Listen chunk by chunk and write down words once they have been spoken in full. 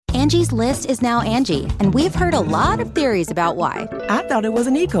Angie's List is now Angie, and we've heard a lot of theories about why. I thought it was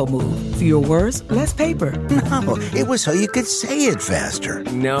an eco move. Fewer words, less paper. No, it was so you could say it faster.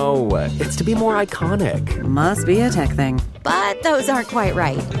 No, it's to be more iconic. Must be a tech thing. But those aren't quite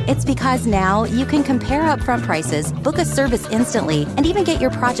right. It's because now you can compare upfront prices, book a service instantly, and even get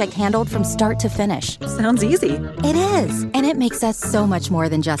your project handled from start to finish. Sounds easy. It is, and it makes us so much more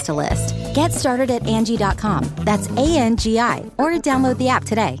than just a list. Get started at Angie.com. That's ANGI, or download the app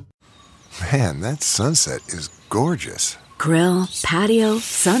today. Man, that sunset is gorgeous. Grill, patio,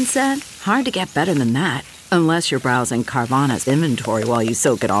 sunset. Hard to get better than that. Unless you're browsing Carvana's inventory while you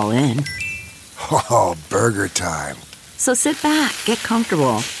soak it all in. Oh, burger time. So sit back, get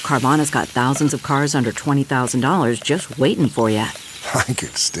comfortable. Carvana's got thousands of cars under $20,000 just waiting for you. I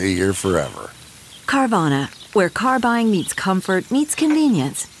could stay here forever. Carvana, where car buying meets comfort meets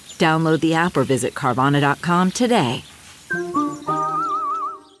convenience. Download the app or visit Carvana.com today.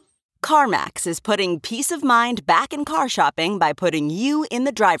 CarMax is putting peace of mind back in car shopping by putting you in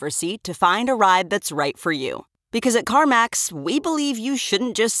the driver's seat to find a ride that's right for you. Because at CarMax, we believe you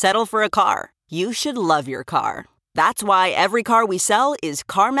shouldn't just settle for a car. You should love your car. That's why every car we sell is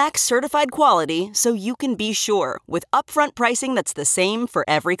CarMax certified quality, so you can be sure with upfront pricing that's the same for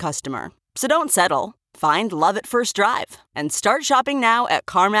every customer. So don't settle. Find love at first drive and start shopping now at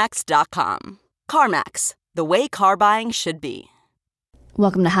CarMax.com. CarMax, the way car buying should be.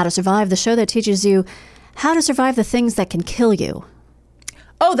 Welcome to How to Survive, the show that teaches you how to survive the things that can kill you.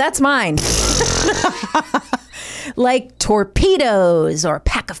 Oh, that's mine. Like torpedoes or a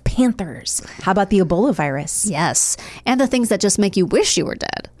pack of panthers. How about the Ebola virus? Yes. And the things that just make you wish you were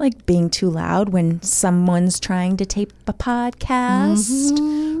dead. Like being too loud when someone's trying to tape a podcast.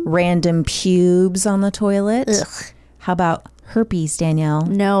 Mm-hmm. Random pubes on the toilet. Ugh. How about herpes, Danielle?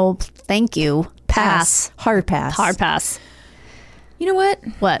 No, thank you. Pass. Hard pass. Hard pass. You know what?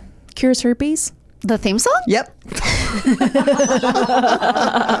 What? Cures herpes? The theme song? Yep.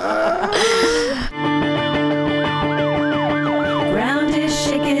 Ground is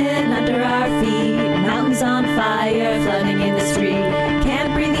shaking under our feet. Mountains on fire, flooding in the street.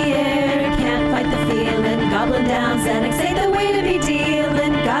 Can't breathe the air, can't fight the feeling. Gobbling down Xanax ain't the way to be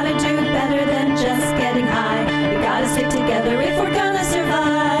dealing. Gotta do better than just getting high. We gotta stick together if we're gonna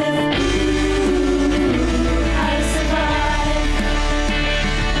survive. How to survive.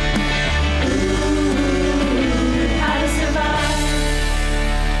 How to survive.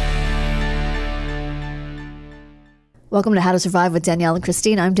 Welcome to How to Survive with Danielle and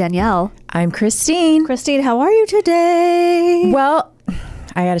Christine. I'm Danielle. I'm Christine. Christine, how are you today? Well,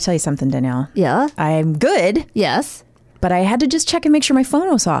 I got to tell you something, Danielle. Yeah? I'm good. Yes. But I had to just check and make sure my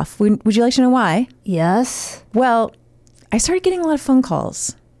phone was off. Would you like to know why? Yes. Well, I started getting a lot of phone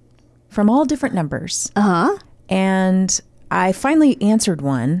calls from all different numbers. Uh-huh. And I finally answered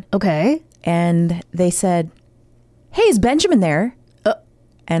one. Okay. And they said, "Hey, is Benjamin there?"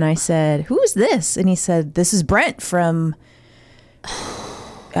 And I said, "Who is this?" And he said, "This is Brent from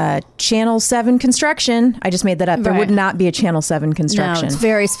Channel 7 Construction." I just made that up. Right. There would not be a Channel 7 Construction. No, it's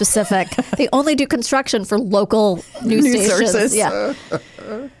very specific. They only do construction for local news stations. Sources. Yeah.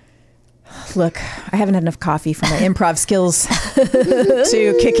 Look, I haven't had enough coffee for my improv skills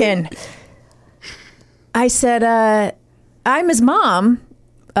to kick in. I said, "I'm his mom.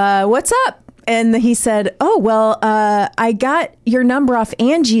 What's up?" And he said, "Oh, well, I got your number off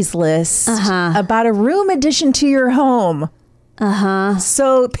Angie's List about a room addition to your home." Uh-huh.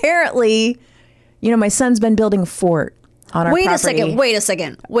 So apparently, my son's been building a fort on our property. Wait a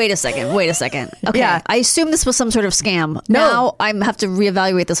second. Okay. Yeah. I assume this was some sort of scam. No. Now I have to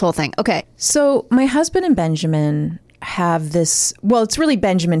reevaluate this whole thing. Okay. So my husband and Benjamin have this, well, it's really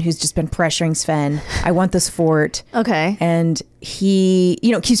Benjamin who's just been pressuring Sven. I want this fort. Okay. And he,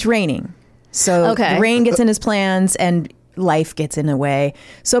 it keeps raining. So the rain gets in his plans and life gets in the way.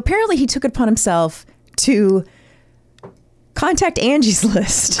 So apparently he took it upon himself to contact Angie's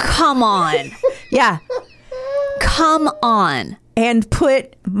List. Come on. Yeah. Come on. And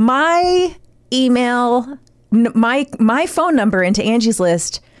put my email, my phone number into Angie's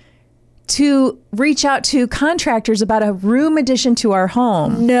List to reach out to contractors about a room addition to our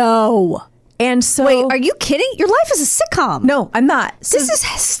home. No. And so, wait, are you kidding? Your life is a sitcom. No, I'm not. This is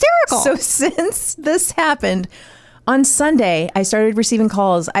hysterical. So since this happened, on Sunday, I started receiving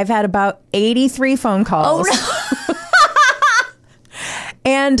calls. I've had about 83 phone calls. Oh, no.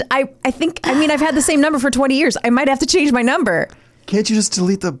 And I think, I've had the same number for 20 years. I might have to change my number. Can't you just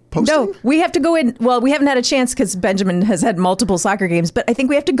delete the posting? No, we have to go in. Well, we haven't had a chance because Benjamin has had multiple soccer games, but I think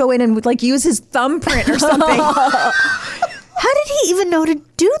we have to go in and use his thumbprint or something. How did he even know to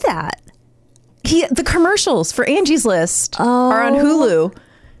do that? The commercials for Angie's List are on Hulu.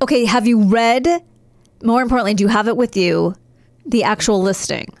 Okay, have you read, more importantly, do you have it with you, the actual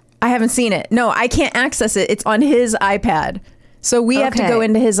listing? I haven't seen it. No, I can't access it. It's on his iPad. So we have to go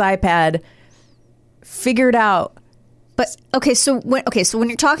into his iPad, figure it out. But so when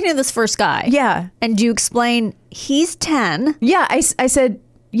you're talking to this first guy, yeah, and you explain he's 10, yeah, I said,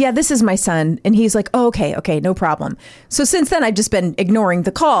 yeah, this is my son, and he's like, oh, okay, no problem. So since then, I've just been ignoring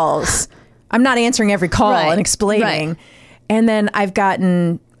the calls. I'm not answering every call and explaining, and then I've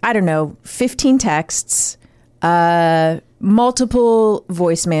gotten 15 texts, multiple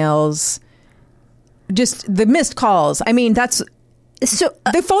voicemails, just the missed calls. I mean, that's so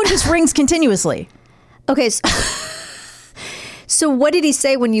the phone just rings continuously. Okay. So what did he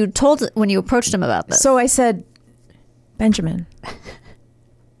say when you approached him about this? So I said, Benjamin,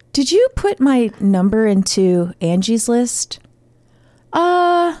 did you put my number into Angie's list?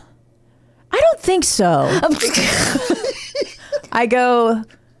 I don't think so. I go,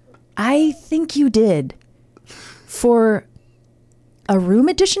 I think you did. For a room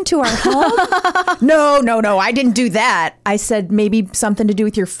addition to our home? No, I didn't do that. I said maybe something to do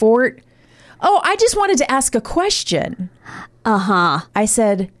with your fort. Oh, I just wanted to ask a question. I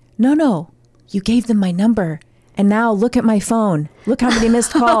said, no, you gave them my number. And now look at my phone. Look how many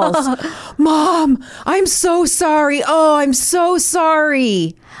missed calls. Mom, I'm so sorry. Oh, I'm so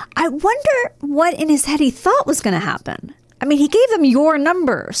sorry. I wonder what in his head he thought was going to happen. I mean, he gave them your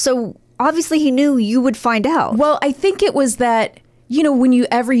number. So obviously he knew you would find out. Well, I think it was that,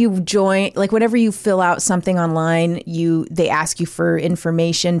 whenever you join, like whenever you fill out something online, they ask you for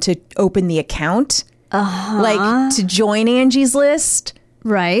information to open the account. Like to join Angie's list.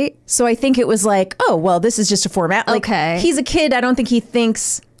 Right. So I think it was like, oh, well, this is just a format. Like, he's a kid. I don't think he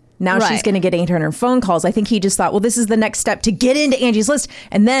thinks now she's going to get 800 phone calls. I think he just thought, well, this is the next step to get into Angie's list.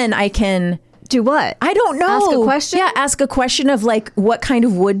 And then I can... Do what? I don't know. Ask a question? Yeah, ask a question of like, what kind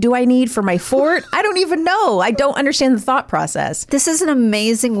of wood do I need for my fort? I don't even know. I don't understand the thought process. This is an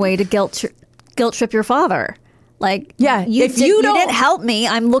amazing way to guilt trip your father. Like, yeah, you didn't help me.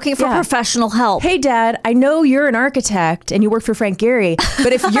 I'm looking for professional help. Hey, Dad, I know you're an architect and you work for Frank Gehry,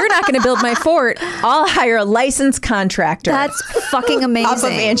 but if you're not going to build my fort, I'll hire a licensed contractor. That's fucking amazing. Off of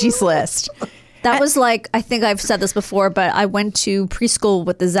Angie's list. That was like, I think I've said this before, but I went to preschool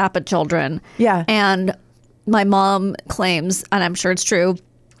with the Zappa children. Yeah. And my mom claims, and I'm sure it's true,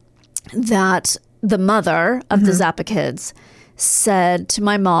 that the mother of the Zappa kids said to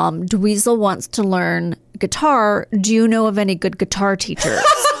my mom, Dweezil wants to learn guitar. Do you know of any good guitar teachers?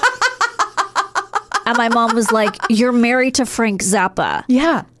 And my mom was like, you're married to Frank Zappa.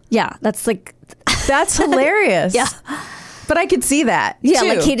 Yeah. Yeah. That's hilarious. Yeah. But I could see that. Yeah. too.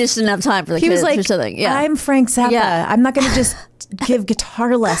 Like he just didn't have time for the kids or something. Yeah. I'm Frank Zappa. Yeah. I'm not going to just give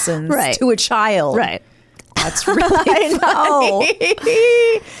guitar lessons to a child. Right. That's really funny.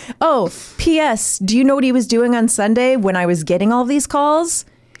 Oh, P.S. Do you know what he was doing on Sunday when I was getting all these calls?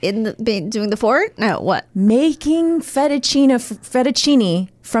 Doing the fort? No, what? Making fettuccine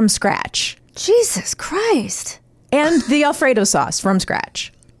from scratch. Jesus Christ. And the Alfredo sauce from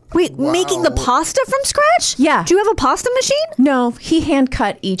scratch. Wait, making the pasta from scratch? Yeah. Do you have a pasta machine? No, he hand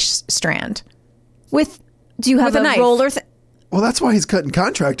cut each strand. Do you have a knife. roller? Well, that's why he's cutting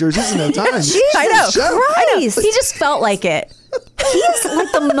contractors. He doesn't have time. Jesus I know. Christ. He just felt like it. He's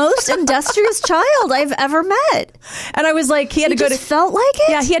like the most industrious child I've ever met. And I was like, he felt like it?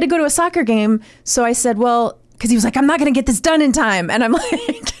 Yeah, he had to go to a soccer game. So I said, well, because he was like, I'm not going to get this done in time. And I'm like,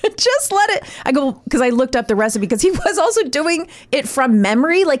 just let it. I go, because I looked up the recipe because he was also doing it from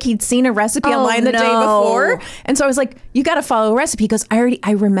memory. Like he'd seen a recipe online the day before. And so I was like, you got to follow a recipe because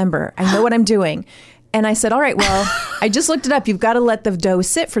I remember. I know what I'm doing. And I said, all right, well, I just looked it up. You've got to let the dough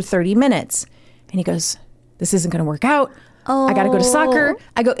sit for 30 minutes. And he goes, this isn't going to work out. Oh. I got to go to soccer.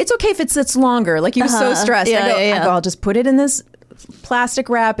 I go, it's okay if it sits longer. Like he was so stressed. I go, I'll just put it in this plastic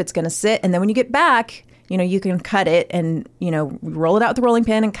wrap. It's going to sit. And then when you get back, you can cut it and, roll it out with the rolling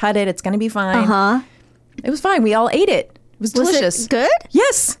pin and cut it. It's going to be fine. It was fine. We all ate it. It was delicious. It good?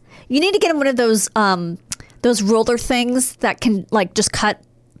 Yes. You need to get him one of those roller things that can like just cut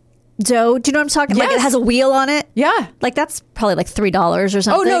dough. Do you know what I'm talking about? Yes. Like it has a wheel on it. Yeah. Like that's probably like $3 or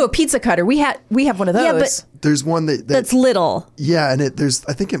something. Oh no, a pizza cutter. We have one of those. Yeah, but there's one that's little. Yeah, and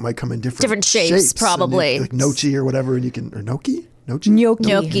I think it might come in different shapes probably. Like gnocchi or whatever, and you can gnocchi.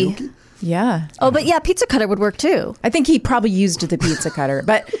 Gnocchi. Yeah. Oh, but yeah, pizza cutter would work too. I think he probably used the pizza cutter,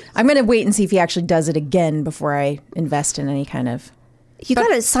 but I'm going to wait and see if he actually does it again before I invest in any kind of. You got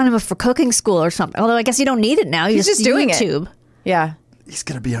to sign him up for cooking school or something. Although I guess you don't need it now. He's just doing YouTube. It. Yeah. He's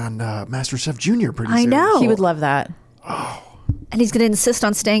going to be on MasterChef Junior pretty soon. I know. He would love that. Oh. And he's going to insist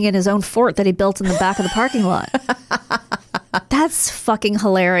on staying in his own fort that he built in the back of the parking lot. That's fucking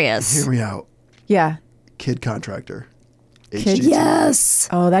hilarious. Hear me out. Yeah. Kid Contractor. Kid, yes.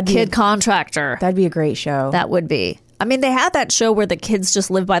 Oh, that'd be Kid Contractor. That'd be a great show. That would be. I mean, they had that show where the kids just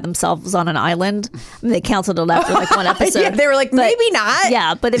live by themselves on an island. I mean, they canceled it after like one episode. Yeah, they were like, maybe not.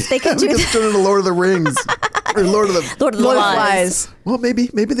 Yeah, but if they could do It's turned into Lord of the Rings. Or Lord of the Flies. Well, maybe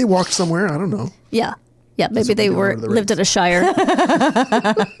they walked somewhere. I don't know. Yeah. Yeah, maybe they Lord of the lived at a shire.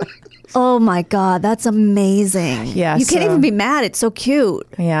 Oh my God, that's amazing. Yeah, you can't even be mad. It's so cute.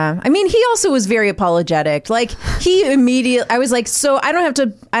 Yeah. I mean, he also was very apologetic. Like he immediately, I was like, so I don't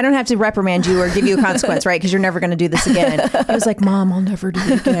have to reprimand you or give you a consequence, right? Because you're never going to do this again. He was like, Mom, I'll never do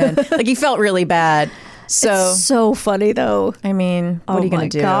it again. Like he felt really bad. So It's so funny though. I mean, what are you going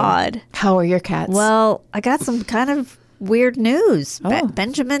to do? Oh my God. How are your cats? Well, I got some kind of weird news. Oh.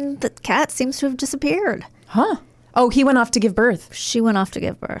 Benjamin, the cat, seems to have disappeared. Huh? Oh, he went off to give birth. She went off to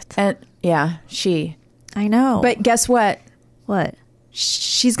give birth. And yeah, she. I know. But guess what? What?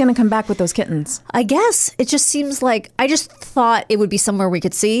 She's going to come back with those kittens. I guess. It just seems like, I just thought it would be somewhere we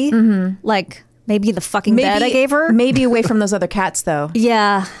could see. Mm-hmm. Like maybe in the fucking bed I gave her. Maybe away from those other cats though.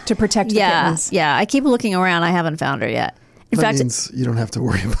 Yeah. To protect the kittens. Yeah. I keep looking around. I haven't found her yet. In That fact, means you don't have to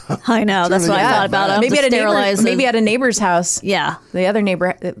worry about. I know. That's what I thought about. Maybe at a neighbor's house. Yeah. The other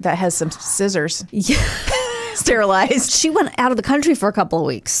neighbor that has some scissors. Yeah. Sterilized. She went out of the country for a couple of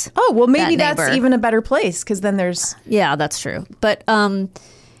weeks. Oh, well, maybe That that's neighbor. even a better place because then there's. Yeah, that's true. But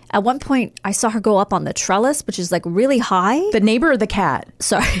at one point, I saw her go up on the trellis, which is like really high. The neighbor or the cat?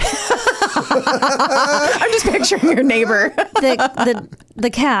 Sorry. I'm just picturing your neighbor. the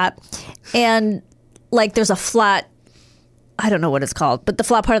cat. And like there's a flat, I don't know what it's called, but the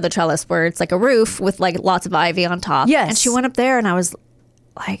flat part of the trellis where it's like a roof with like lots of ivy on top. Yes. And she went up there and I was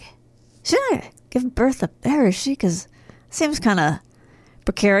like, she's not going to give birth up there, is she? Because it seems kind of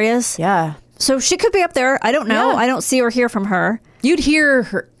precarious. Yeah. So she could be up there. I don't know. Yeah. I don't see or hear from her. You'd hear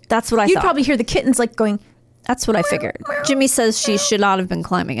her. That's what I You'd thought. probably hear the kittens like going. That's what I figured. Jimmy says she should not have been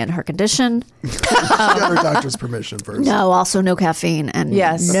climbing in her condition. She got her doctor's permission first. No, also no caffeine and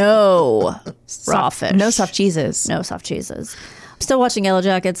Yes. no raw fish. No soft cheeses. No soft cheeses. I'm still watching Yellow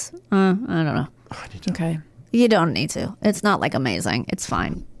Jackets. I don't know. Okay. You don't need to. It's not like amazing. It's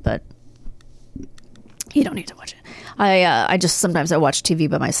fine, but you don't need to watch it. I just sometimes I watch TV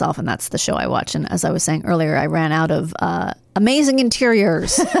by myself, and that's the show I watch. And as I was saying earlier, I ran out of amazing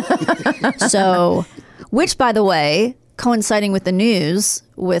interiors. So, which, by the way, coinciding with the news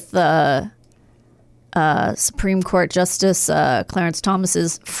with Supreme Court Justice Clarence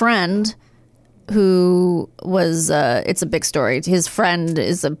Thomas's friend, who was it's a big story. His friend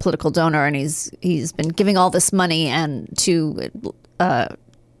is a political donor, and he's been giving all this money and to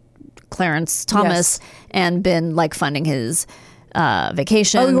Clarence Thomas, and been like funding his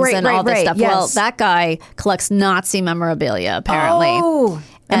vacations and all this stuff. Yes. Well, that guy collects Nazi memorabilia, apparently. Oh,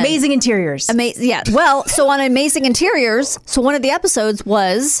 amazing interiors. Yeah. Well, so on Amazing Interiors, so one of the episodes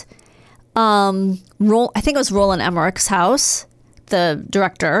was I think it was Roland Emmerich's house, the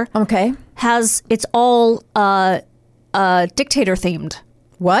director. Okay. It's all dictator themed.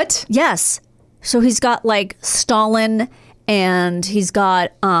 What? Yes. So he's got like Stalin, and he's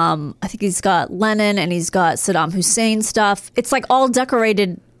got I think he's got Lenin, and he's got Saddam Hussein stuff. It's like all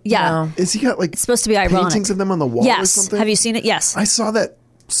decorated. Yeah. No. Is he got like It's supposed to be ironic. paintings of them on the wall or Yes. something? Have you seen it? Yes. I saw that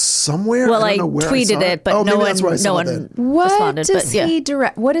somewhere. Well, I I don't know where tweeted I saw it, but oh, no maybe that's where I saw one that. What responded. does But yeah. he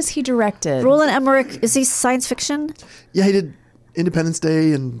direct? What has he directed? Roland Emmerich, is he science fiction? Yeah, he did Independence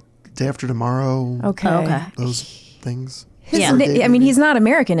Day and Day After Tomorrow. Okay. Okay. Those things. Yeah. I mean, he's not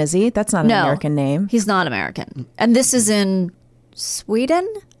American, is he? That's not an No. American name. He's not American. And this is in Sweden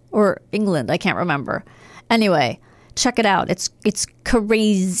or England. I can't remember. Anyway, check it out. It's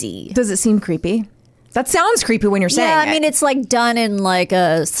crazy. Does it seem creepy? That sounds creepy when you're saying Yeah, it. I mean, it's like done in like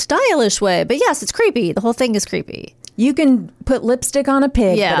a stylish way. But yes, it's creepy. The whole thing is creepy. You can put lipstick on a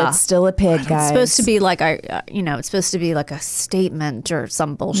pig, Yeah. but it's still a pig, guys. It's supposed to be like it's supposed to be like a statement or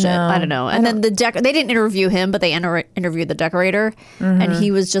some bullshit. No, I don't know. And then they didn't interview him, but they interviewed the decorator, and he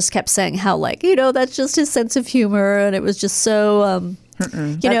just kept saying how that's just his sense of humor, and it was just so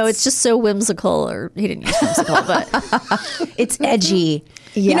it's just so whimsical. Or he didn't use whimsical, but it's edgy.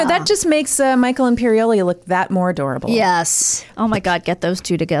 Yeah. That just makes Michael Imperioli look that more adorable. yes. Oh my God, get those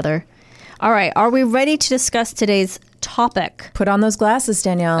two together. All right, are we ready to discuss today's topic? Put on those glasses,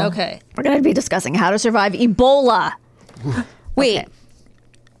 Danielle. Okay. We're going to be discussing how to survive Ebola. Wait. Okay.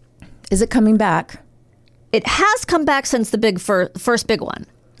 Is it coming back? It has come back since the first big one.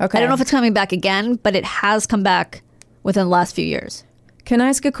 Okay. I don't know if it's coming back again, but it has come back within the last few years. Can I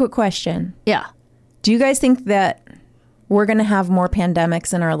ask a quick question? Yeah. Do you guys think that we're going to have more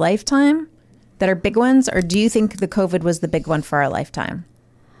pandemics in our lifetime that are big ones, or do you think the COVID was the big one for our lifetime?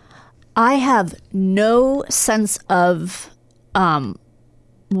 I have no sense of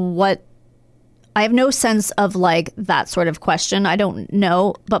what. I have no sense of like that sort of question. I don't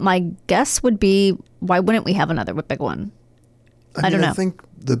know, but my guess would be, why wouldn't we have another big one? I don't know. I think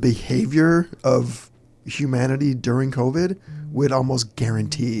the behavior of humanity during COVID would almost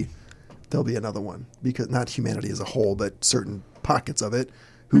guarantee there'll be another one, because not humanity as a whole, but certain pockets of it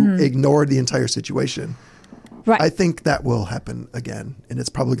who ignored the entire situation. Right. I think that will happen again, and it's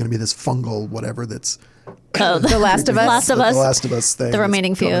probably going to be this fungal whatever that's The Last of Us. The Last of Us thing. The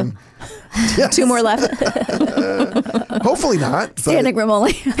remaining few. Yes. 2 more left. Hopefully not. Standing room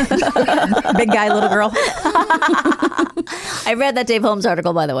only. Big guy, little girl. I read that Dave Holmes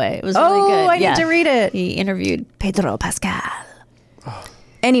article, by the way. It was really good. I need to read it. He interviewed Pedro Pascal.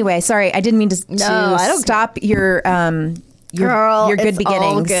 Anyway, sorry, I didn't mean to I don't stop your Girl, good it's beginnings.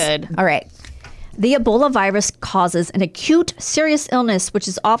 all good. All right. The Ebola virus causes an acute, serious illness, which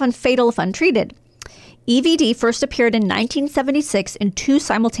is often fatal if untreated. EVD first appeared in 1976 in 2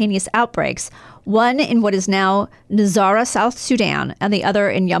 simultaneous outbreaks, one in what is now Nzara, South Sudan, and the other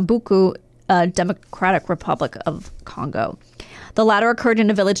in Yambuku, Democratic Republic of Congo. The latter occurred in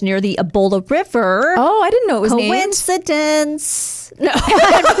a village near the Ebola River. Oh, I didn't know it was named. Coincidence. No.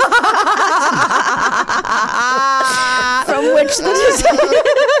 From which the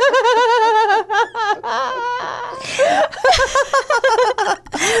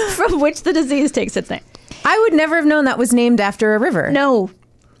from which the disease takes its name. I would never have known that was named after a river. No,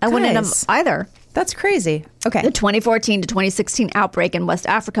 I wouldn't have Guys. either. That's crazy. Okay. The 2014 to 2016 outbreak in West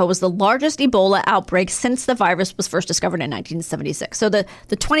Africa was the largest Ebola outbreak since the virus was first discovered in 1976. So the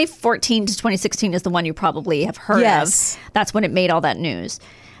 2014 to 2016 is the one you probably have heard Yes. of. That's when it made all that news.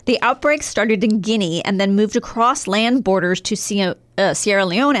 The outbreak started in Guinea and then moved across land borders to Sierra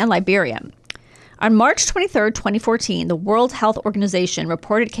Leone and Liberia. On March 23rd, 2014, the World Health Organization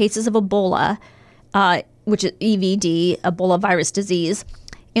reported cases of Ebola, which is EVD, Ebola virus disease,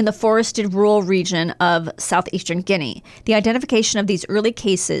 in the forested rural region of southeastern Guinea. The identification of these early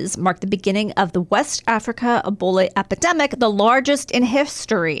cases marked the beginning of the West Africa Ebola epidemic, the largest in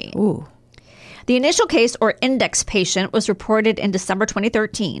history. Ooh. The initial case, or index patient, was reported in December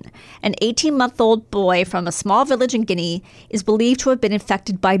 2013. An 18-month-old boy from a small village in Guinea is believed to have been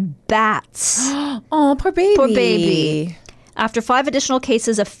infected by bats. Oh, poor baby. Poor baby. After 5 additional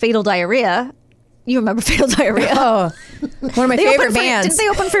cases of fatal diarrhea, you remember fatal diarrhea? Oh, one of my favorite bands. Didn't they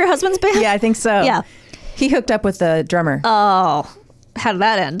open for your husband's band? Yeah, I think so. Yeah. He hooked up with the drummer. Oh, how did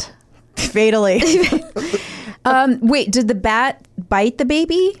that end? Fatally. Wait, did the bat bite the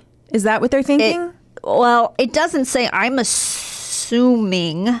baby? Is that what they're thinking? It doesn't say. I'm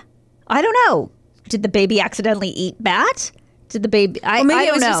assuming. I don't know. Did the baby accidentally eat bat? Did the baby? Maybe I it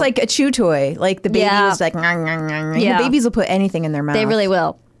don't was know. just like a chew toy. Like the baby was like, "Nyah, nyah, nyah, nyah." Yeah. The babies will put anything in their mouth. They really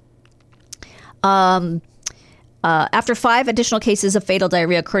will. After 5 additional cases of fatal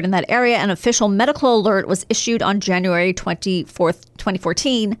diarrhea occurred in that area, an official medical alert was issued on January 24th,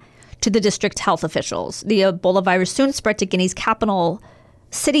 2014 to the district health officials. The Ebola virus soon spread to Guinea's capital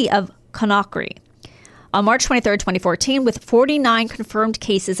city of Conakry. On March 23rd, 2014, with 49 confirmed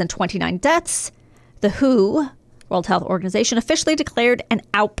cases and 29 deaths, the WHO, World Health Organization, officially declared an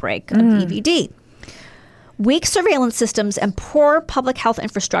outbreak of EVD. Weak surveillance systems and poor public health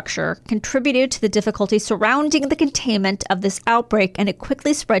infrastructure contributed to the difficulty surrounding the containment of this outbreak, and it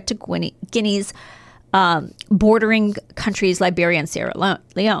quickly spread to Guinea's bordering countries, Liberia and Sierra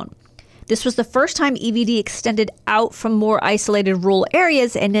Leone. This was the first time EVD extended out from more isolated rural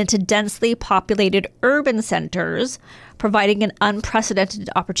areas and into densely populated urban centers, providing an unprecedented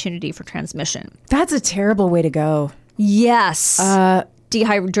opportunity for transmission. That's a terrible way to go. Yes.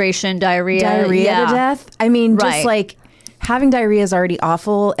 Dehydration, diarrhea. Diarrhea to death. I mean, just like having diarrhea is already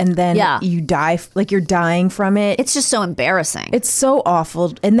awful, and then you die, like you're dying from it. It's just so embarrassing. It's so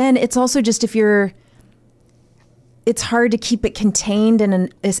awful. And then it's also just it's hard to keep it contained in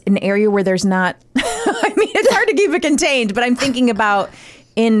an area where there's not, I mean, it's hard to keep it contained, but I'm thinking about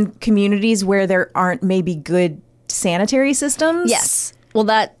in communities where there aren't maybe good sanitary systems. Yes. Well,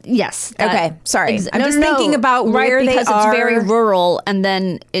 yes. Okay, sorry. I'm just thinking about where they because are. It's very rural, and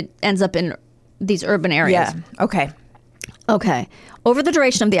then it ends up in these urban areas. Yeah, Okay. Over the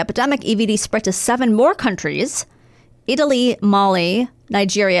duration of the epidemic, EVD spread to 7 more countries: Italy, Mali,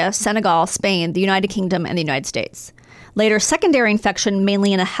 Nigeria, Senegal, Spain, the United Kingdom, and the United States. Later, secondary infection,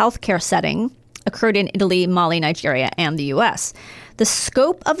 mainly in a healthcare setting, occurred in Italy, Mali, Nigeria, and the U.S. The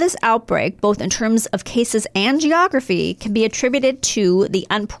scope of this outbreak, both in terms of cases and geography, can be attributed to the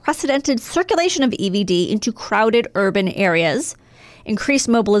unprecedented circulation of EVD into crowded urban areas increased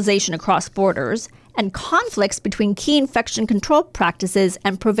mobilization across borders, and conflicts between key infection control practices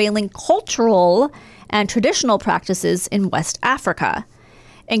and prevailing cultural and traditional practices in West Africa.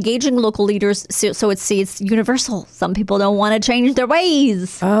 Engaging local leaders, so it's universal. Some people don't want to change their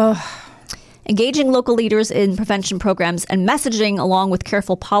ways. Engaging local leaders in prevention programs and messaging, along with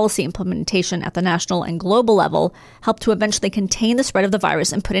careful policy implementation at the national and global level, helped to eventually contain the spread of the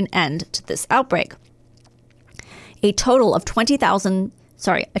virus and put an end to this outbreak. A total of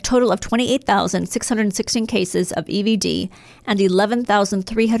 28,616 cases of EVD and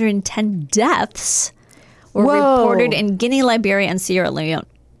 11,310 deaths were reported in Guinea, Liberia, and Sierra Leone.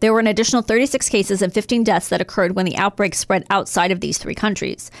 There were an additional 36 cases and 15 deaths that occurred when the outbreak spread outside of these three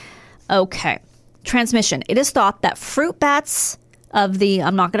countries. Okay. Transmission. It is thought that fruit bats of the,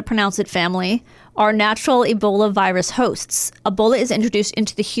 I'm not going to pronounce it, family, are natural Ebola virus hosts. Ebola is introduced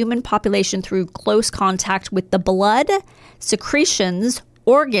into the human population through close contact with the blood, secretions,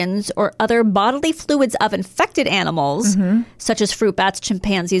 organs, or other bodily fluids of infected animals, such as fruit bats,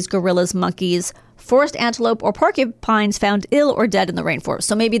 chimpanzees, gorillas, monkeys, forest antelope, or porcupines found ill or dead in the rainforest.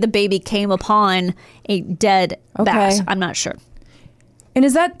 So maybe the baby came upon a dead bat. I'm not sure. And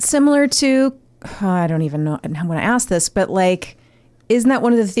is that similar to, I don't even know when I ask this, but like, isn't that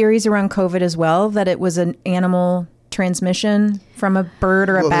one of the theories around COVID as well, that it was an animal transmission from a bird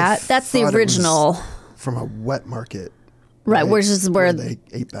or a bat? That's the original. From a wet market. Right, which is where they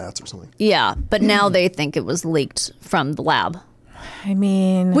ate bats or something. Yeah, but now they think it was leaked from the lab. I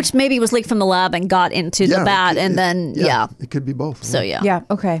mean, which maybe was leaked from the lab and got into the bat, and then it could be both. So yeah,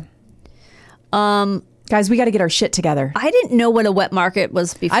 okay. Guys, we got to get our shit together. I didn't know what a wet market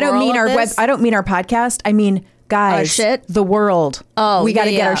was before. I don't mean our this. I don't mean our podcast. I mean, guys, shit? The world. Oh, we got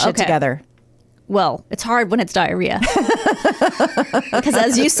to get our shit together. Well, it's hard when it's diarrhea. Because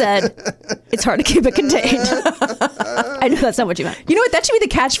as you said, it's hard to keep it contained. I know that's not what you meant. You know what? That should be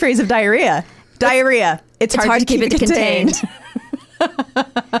the catchphrase of diarrhea. Diarrhea. It's hard to keep it contained.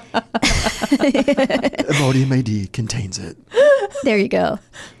 Imodium AD contains it. There you go.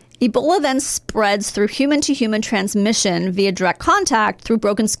 Ebola then spreads through human-to-human transmission via direct contact through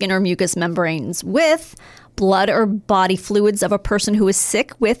broken skin or mucous membranes with blood or body fluids of a person who is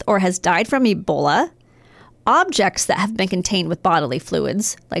sick with or has died from Ebola, objects that have been contained with bodily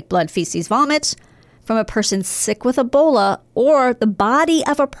fluids, like blood, feces, vomit, from a person sick with Ebola, or the body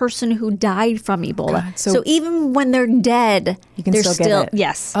of a person who died from Ebola. God, so even when they're dead, you can still get it.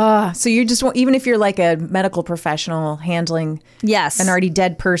 Yes. So you just want, even if you're like a medical professional handling an already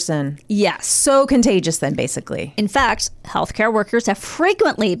dead person. Yes. So contagious then, basically. In fact, healthcare workers have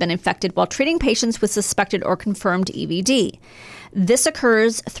frequently been infected while treating patients with suspected or confirmed EVD. This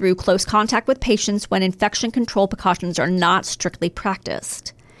occurs through close contact with patients when infection control precautions are not strictly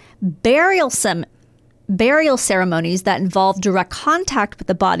practiced. Burial ceremonies that involve direct contact with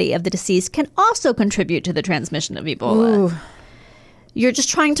the body of the deceased can also contribute to the transmission of Ebola. Ooh. You're just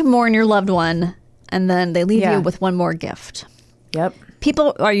trying to mourn your loved one, and then they leave you with one more gift. Yep.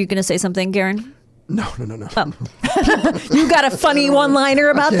 People, are you going to say something, Garen? No. Oh. You got a funny one-liner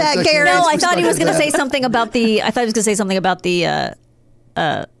about that, Garen? No, I thought he was going to say something about the. I thought he was going to say something about the.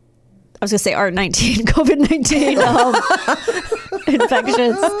 I was going to say R19, COVID-19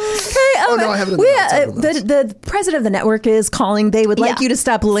 infections. Oh, no, I haven't. The president of the network is calling. They would like you to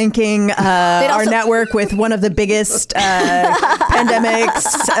stop linking our network with one of the biggest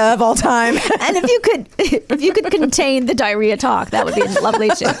pandemics of all time. And if you could contain the diarrhea talk, that would be lovely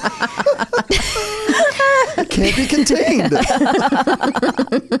too. It can't be contained.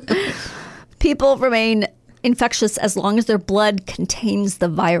 People remain infectious as long as their blood contains the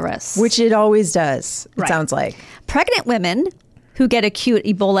virus. Which it always does, it sounds like. Pregnant women who get acute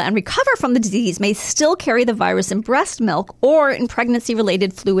Ebola and recover from the disease may still carry the virus in breast milk or in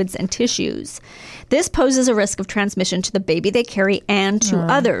pregnancy-related fluids and tissues. This poses a risk of transmission to the baby they carry and to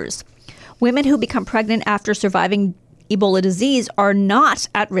others. Women who become pregnant after surviving Ebola disease are not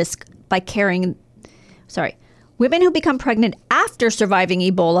at risk by carrying... Women who become pregnant after surviving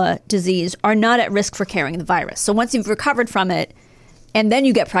Ebola disease are not at risk for carrying the virus. So once you've recovered from it and then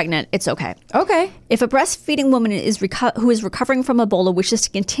you get pregnant, it's okay. Okay. If a breastfeeding woman who is recovering from Ebola wishes to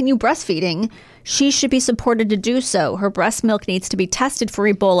continue breastfeeding, she should be supported to do so. Her breast milk needs to be tested for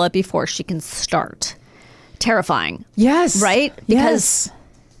Ebola before she can start. Terrifying. Yes. Right? Because,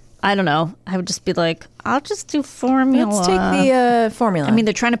 I don't know, I would just be like, I'll just do formula. Let's take the formula. I mean,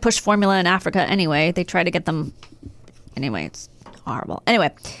 they're trying to push formula in Africa anyway. They try to get them... Anyway, it's horrible.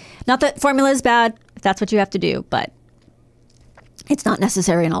 Anyway, not that formula is bad, if that's what you have to do, but it's not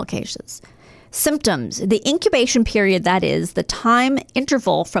necessary in all cases. Symptoms. The incubation period, that is, the time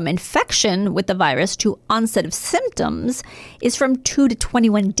interval from infection with the virus to onset of symptoms, is from 2 to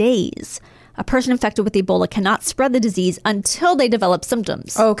 21 days. A person infected with Ebola cannot spread the disease until they develop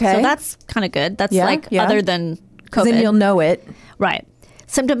symptoms. Okay. So that's kind of good. That's other than COVID. Then you'll know it. Right.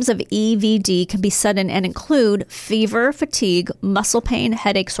 Symptoms of EVD can be sudden and include fever, fatigue, muscle pain,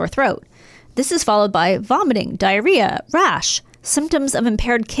 headache, sore throat. This is followed by vomiting, diarrhea, rash, symptoms of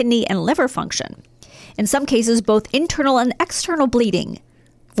impaired kidney and liver function. In some cases, both internal and external bleeding.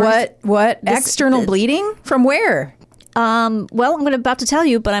 What? External bleeding? From where? Well, I'm about to tell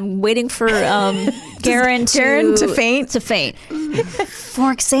you, but I'm waiting for Garen to faint.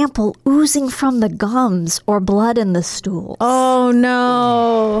 For example, oozing from the gums or blood in the stool. Oh,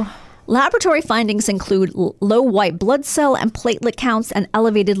 no. Laboratory findings include low white blood cell and platelet counts and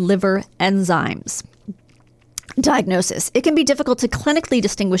elevated liver enzymes. Diagnosis. It can be difficult to clinically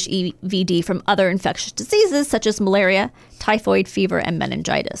distinguish EVD from other infectious diseases such as malaria, typhoid fever, and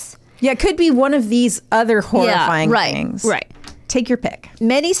meningitis. Yeah, it could be one of these other horrifying things. Right. Take your pick.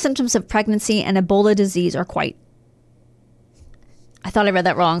 Many symptoms of pregnancy and Ebola disease are quite... I thought I read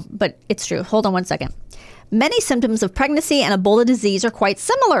that wrong, but it's true. Hold on one second. Many symptoms of pregnancy and Ebola disease are quite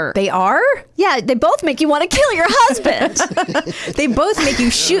similar. They are? Yeah, they both make you want to kill your husband. They both make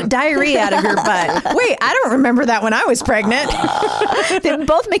you shoot diarrhea out of your butt. Wait, I don't remember that when I was pregnant. They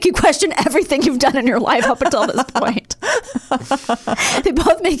both make you question everything you've done in your life up until this point. They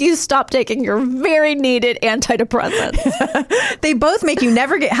both make you stop taking your very needed antidepressants. They both make you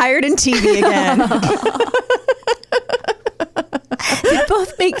never get hired in TV again. They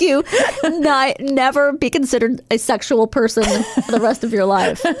both make you never be considered a sexual person for the rest of your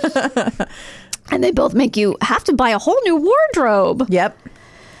life. And they both make you have to buy a whole new wardrobe. Yep.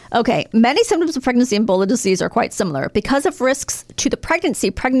 Okay, many symptoms of pregnancy and Ebola disease are quite similar. Because of risks to the pregnancy,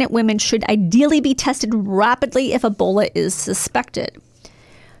 pregnant women should ideally be tested rapidly if Ebola is suspected.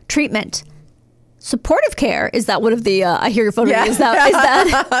 Treatment. Supportive care. Is that one of the, I hear your phone ringing. Is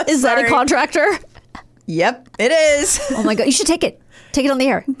that a contractor? Yep, it is. Oh my God, you should take it. Take it on the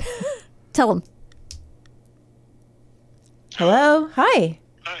air. Tell them. Hello. Hi.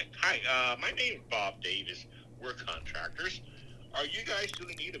 Hi. My name is Bob Davis. We're contractors. Are you guys still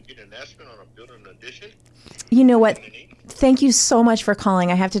in need of getting an estimate on a building addition? You know what? Thank you so much for calling.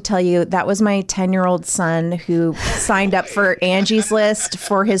 I have to tell you, that was my 10-year-old son who signed up for Angie's List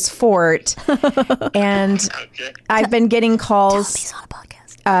for his fort. And I've been getting calls. Tell him he's on a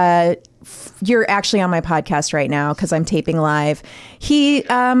podcast. You're actually on my podcast right now because I'm taping live. We've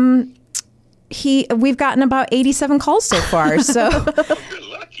gotten about 87 calls so far. So You're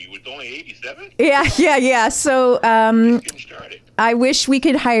lucky with only 87? Yeah. So I wish we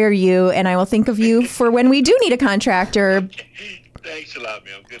could hire you, and I will think of you for when we do need a contractor. Thanks a lot,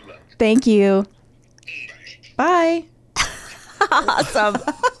 ma'am. Good luck. Thank you. Bye. Awesome.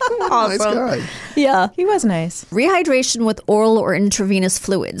 Nice guy. Yeah. He was nice. Rehydration with oral or intravenous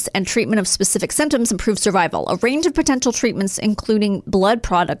fluids and treatment of specific symptoms improve survival. A range of potential treatments, including blood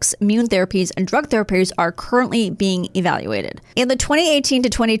products, immune therapies, and drug therapies, are currently being evaluated. In the 2018 to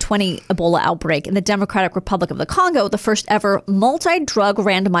 2020 Ebola outbreak in the Democratic Republic of the Congo, the first ever multi-drug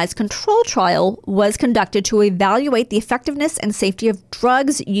randomized control trial was conducted to evaluate the effectiveness and safety of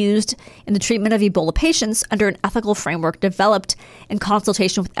drugs used in the treatment of Ebola patients under an ethical framework developed in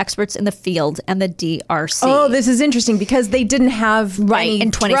consultation with experts in the field and the DRC. Oh, this is interesting because they didn't have any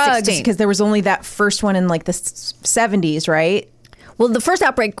in 2016 because there was only that first one in like the 70s, right? Well, the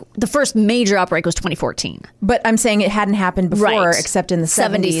first major outbreak was 2014. But I'm saying it hadn't happened before, Right. except in the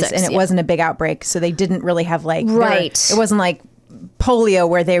 70s, and it yeah. wasn't a big outbreak, so they didn't really have like Right. It wasn't like polio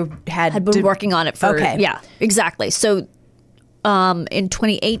where they had been working on it for Okay. Yeah, exactly. So in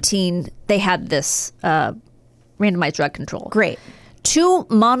 2018 they had this randomized drug control. Great. 2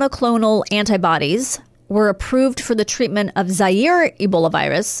 monoclonal antibodies were approved for the treatment of Zaire Ebola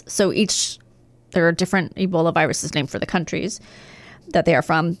virus. So there are different Ebola viruses named for the countries that they are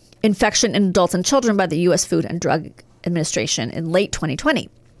from. Infection in adults and children by the U.S. Food and Drug Administration in late 2020.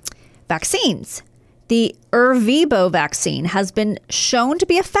 Vaccines. The Ervebo vaccine has been shown to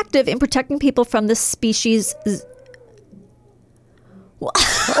be effective in protecting people from the species. What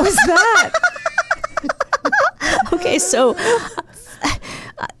was that? Okay, so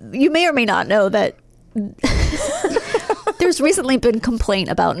you may or may not know that there's recently been complaint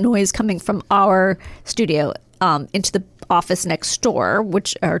about noise coming from our studio into the office next door,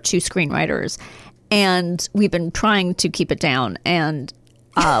 which are 2 screenwriters. And we've been trying to keep it down. And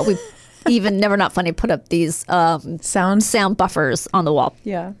we've even, Never Not Funny, put up these sound buffers on the wall.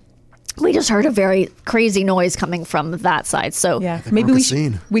 Yeah. We just heard a very crazy noise coming from that side. So maybe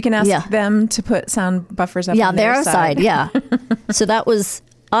we can ask them to put sound buffers up. on their their side. Yeah. So that was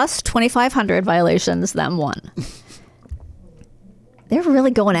us 2,500 violations, them 1. They're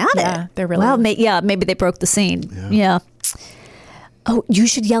really going at it. Yeah, they're really. Well, maybe they broke the scene. Yeah. Oh, you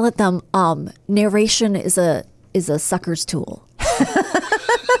should yell at them. Narration is a sucker's tool.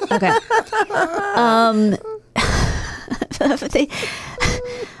 Okay.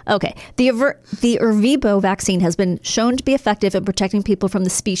 Okay. The Ervebo vaccine has been shown to be effective in protecting people from the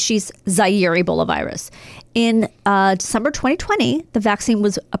species Zaire Ebola virus. In December 2020, the vaccine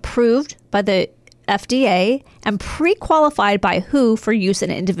was approved by the FDA and pre-qualified by WHO for use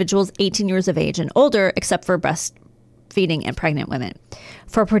in individuals 18 years of age and older, except for breastfeeding and pregnant women,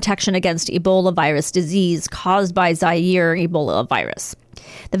 for protection against Ebola virus disease caused by Zaire Ebola virus.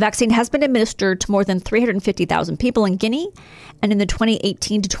 The vaccine has been administered to more than 350,000 people in Guinea, and in the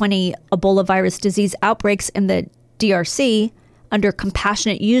 2018 to 20 Ebola virus disease outbreaks in the DRC under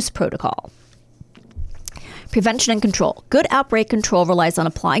compassionate use protocol. Prevention and control. Good outbreak control relies on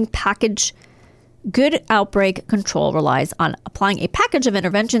applying a package of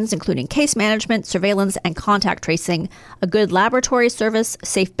interventions, including case management, surveillance, and contact tracing, a good laboratory service,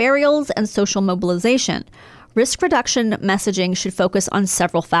 safe burials, and social mobilization. Risk reduction messaging should focus on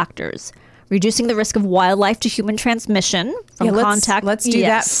several factors. Reducing the risk of wildlife to human transmission from contact. Let's do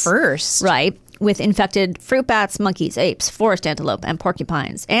that first. Right. With infected fruit bats, monkeys, apes, forest antelope, and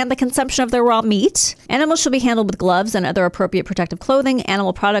porcupines, and the consumption of their raw meat. Animals should be handled with gloves and other appropriate protective clothing.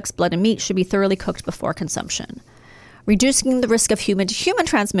 Animal products, blood, and meat should be thoroughly cooked before consumption. Reducing the risk of human-to-human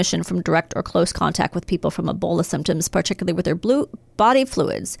transmission from direct or close contact with people from Ebola symptoms, particularly with their body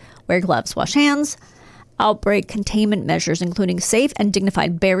fluids. Wear gloves, wash hands. Outbreak containment measures, including safe and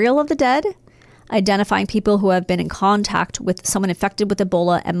dignified burial of the dead, identifying people who have been in contact with someone infected with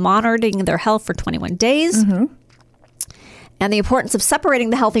Ebola and monitoring their health for 21 days, and the importance of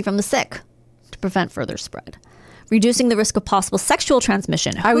separating the healthy from the sick to prevent further spread. Reducing the risk of possible sexual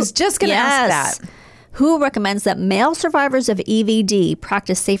transmission. I was just going to ask that. WHO recommends that male survivors of EVD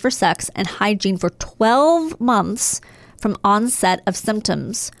practice safer sex and hygiene for 12 months from onset of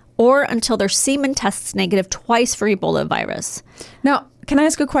symptoms or until their semen tests negative twice for Ebola virus. Now, can I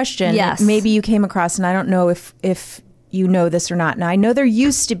ask a question? Yes. Maybe you came across, and I don't know if you know this or not. Now, I know there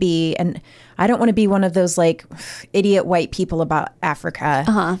used to be, and I don't want to be one of those like idiot white people about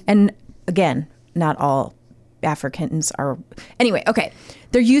Africa. And again, not all Africans are. Anyway, okay.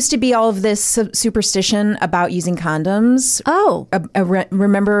 There used to be all of this superstition about using condoms. Oh,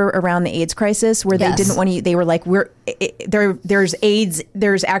 remember around the AIDS crisis where they didn't want to. They were like, there's AIDS.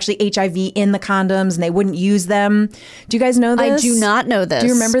 There's actually HIV in the condoms, and they wouldn't use them. Do you guys know this? I do not know this. Do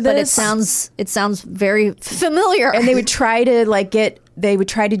you remember this? But it sounds very familiar. And they would try to they would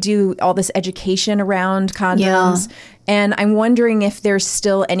try to do all this education around condoms. Yeah. And I'm wondering if there's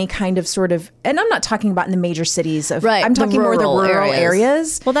still any kind of sort of, and I'm not talking about in the major cities. I'm talking more the rural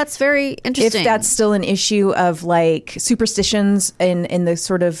areas. Well, that's very interesting. If that's still an issue of like superstitions in the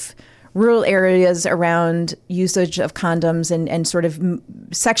sort of rural areas around usage of condoms and sort of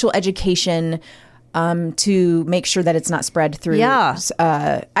sexual education to make sure that it's not spread through. Yeah.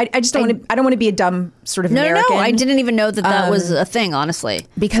 I just don't want to. I don't want to be a dumb sort of American. No, I didn't even know that was a thing. Honestly,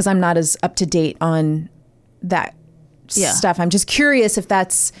 because I'm not as up to date on that stuff. I'm just curious if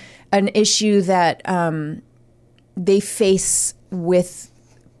that's an issue that they face with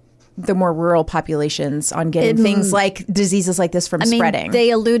the more rural populations on getting things like diseases like this from spreading.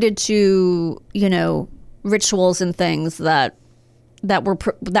 They alluded to rituals and things that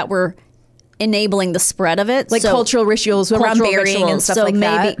were enabling the spread of it, like cultural rituals around burying and stuff like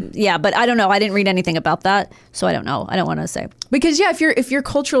that. Yeah, but I don't know. I didn't read anything about that, so I don't know. I don't want to say because if your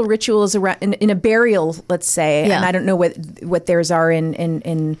cultural ritual is around in a burial, let's say, and I don't know what theirs are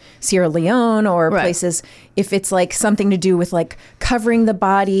in Sierra Leone or places. If it's like something to do with like covering the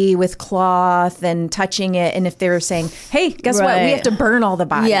body with cloth and touching it, and if they're saying, "Hey, guess what? We have to burn all the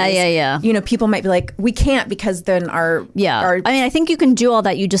bodies." Yeah. People might be like, "We can't because then our." I think you can do all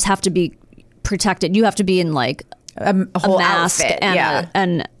that. You just have to be protected. You have to be in like a whole mask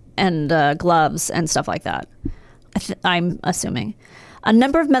outfit, and gloves and stuff like that. I'm assuming. A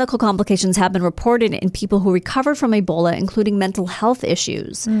number of medical complications have been reported in people who recovered from Ebola, including mental health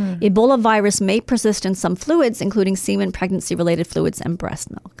issues. Ebola virus may persist in some fluids, including semen, pregnancy-related fluids, and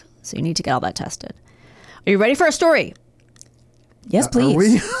breast milk. So you need to get all that tested. Are you ready for a story? Yes, please. Are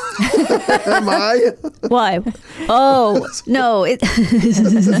we? Am I? Why? Oh, no. I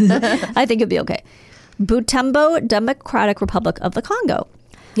think it'd be okay. Butembo, Democratic Republic of the Congo.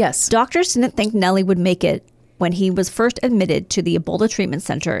 Yes. Doctors didn't think Nellie would make it when he was first admitted to the Ebola treatment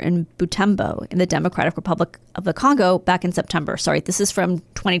center in Butembo in the Democratic Republic of the Congo back in September. Sorry, this is from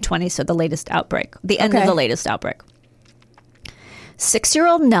 2020, so the latest outbreak, the end of the latest outbreak.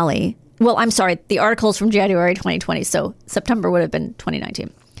 6-year-old Nellie, well, I'm sorry, the article is from January 2020, so September would have been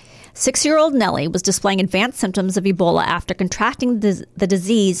 2019. 6-year-old Nellie was displaying advanced symptoms of Ebola after contracting the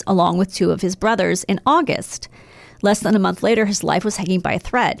disease along with 2 of his brothers in August. Less than a month later, his life was hanging by a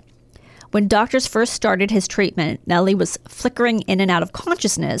thread. When doctors first started his treatment, Nellie was flickering in and out of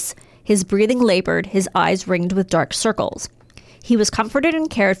consciousness. His breathing labored, his eyes ringed with dark circles. He was comforted and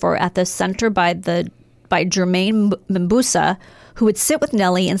cared for at the center by Jermaine Mbusa, who would sit with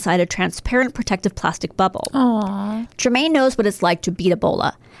Nellie inside a transparent protective plastic bubble. Aww. Jermaine knows what it's like to beat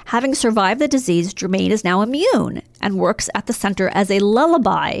Ebola. Having survived the disease, Jermaine is now immune and works at the center as a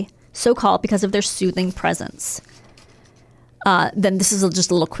lullaby, so called because of their soothing presence. Then this is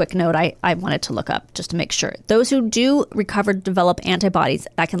just a little quick note I wanted to look up just to make sure. Those who do recover develop antibodies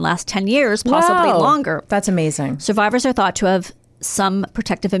that can last 10 years, possibly longer. That's amazing. Survivors are thought to have some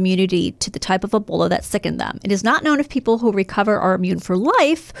protective immunity to the type of Ebola that sickened them. It is not known if people who recover are immune for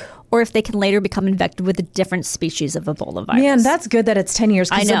life or if they can later become infected with a different species of Ebola virus. Man, that's good that it's 10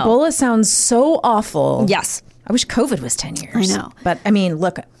 years because Ebola sounds so awful. Yes. I wish COVID was 10 years. I know. But, I mean,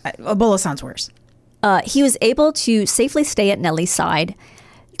 look, Ebola sounds worse. He was able to safely stay at Nellie's side,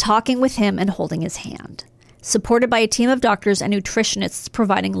 talking with him and holding his hand, supported by a team of doctors and nutritionists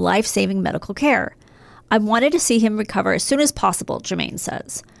providing life-saving medical care. I wanted to see him recover as soon as possible, Jermaine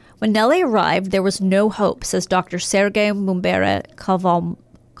says. When Nellie arrived, there was no hope, says Dr. Sergei Mumbere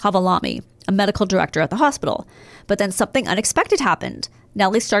Kavalami, a medical director at the hospital. But then something unexpected happened.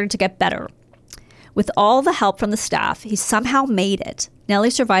 Nellie started to get better. With all the help from the staff, he somehow made it.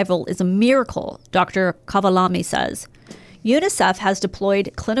 Nellie's survival is a miracle, Dr. Kavalami says. UNICEF has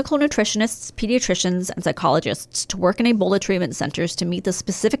deployed clinical nutritionists, pediatricians, and psychologists to work in Ebola treatment centers to meet the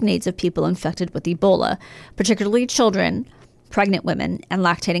specific needs of people infected with Ebola, particularly children, pregnant women, and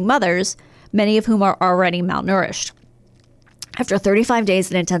lactating mothers, many of whom are already malnourished. After 35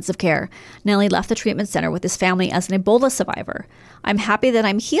 days in intensive care, Nellie left the treatment center with his family as an Ebola survivor. I'm happy that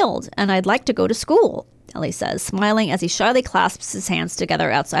I'm healed, and I'd like to go to school, Nellie says, smiling as he shyly clasps his hands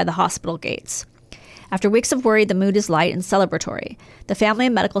together outside the hospital gates. After weeks of worry, the mood is light and celebratory. The family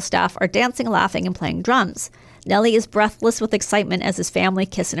and medical staff are dancing, laughing, and playing drums. Nellie is breathless with excitement as his family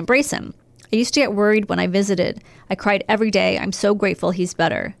kiss and embrace him. I used to get worried when I visited. I cried every day. I'm so grateful he's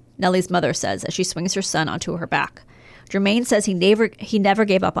better, Nellie's mother says as she swings her son onto her back. Jermaine says he never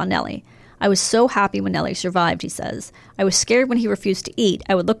gave up on Nellie. I was so happy when Nellie survived, he says. I was scared when he refused to eat.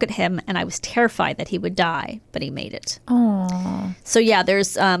 I would look at him and I was terrified that he would die, but he made it. Aww. So yeah,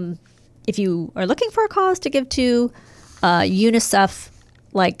 there's if you are looking for a cause to give to, UNICEF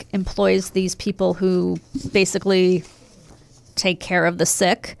employs these people who basically take care of the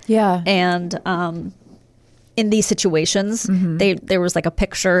sick. Yeah. And in these situations, there was a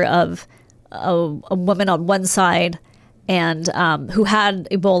picture of a woman on one side and who had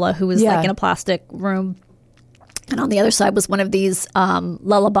Ebola, who was in a plastic room. And on the other side was one of these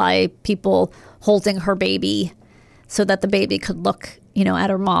lullaby people holding her baby so that the baby could look, at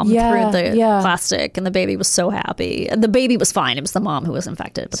her mom through the plastic. And the baby was so happy. And the baby was fine. It was the mom who was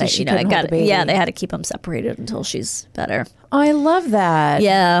infected. But so they had to keep them separated until she's better. I love that.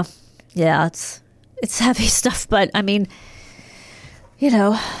 Yeah. Yeah, it's heavy stuff. But, I mean, you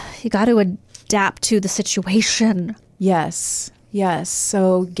got to adapt to the situation. Yes.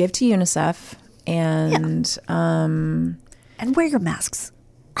 So give to UNICEF and wear your masks.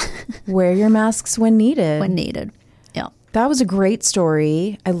 Wear your masks when needed. Yeah. That was a great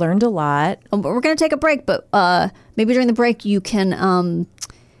story. I learned a lot. We're going to take a break, but maybe during the break you can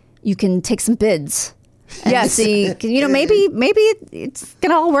take some bids. And see, maybe it's going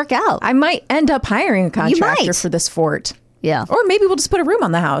to all work out. I might end up hiring a contractor for this fort. Yeah. Or maybe we'll just put a room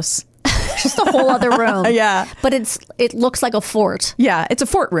on the house. Just a whole other room. Yeah. But it looks like a fort. Yeah, it's a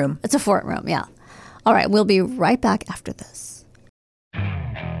fort room. It's a fort room, yeah. All right, we'll be right back after this.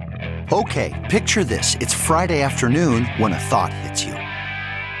 Okay, picture this. It's Friday afternoon when a thought hits you.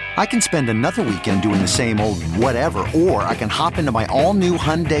 I can spend another weekend doing the same old whatever, or I can hop into my all-new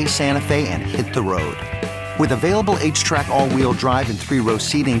Hyundai Santa Fe and hit the road. With available H-Track all-wheel drive and 3-row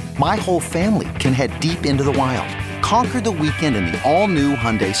seating, my whole family can head deep into the wild. Conquer the weekend in the all-new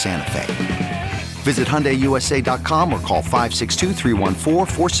Hyundai Santa Fe. Visit HyundaiUSA.com or call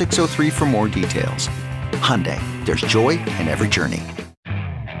 562-314-4603 for more details. Hyundai, there's joy in every journey.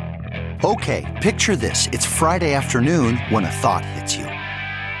 Okay, picture this. It's Friday afternoon when a thought hits you.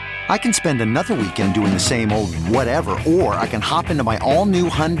 I can spend another weekend doing the same old whatever, or I can hop into my all-new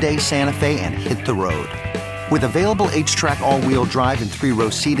Hyundai Santa Fe and hit the road. With available H-Track all-wheel drive and 3-row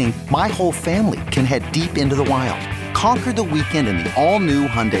seating, my whole family can head deep into the wild. Conquer the weekend in the all-new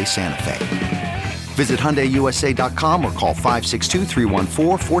Hyundai Santa Fe. Visit HyundaiUSA.com or call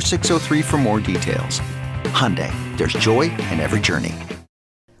 562-314-4603 for more details. Hyundai, there's joy in every journey.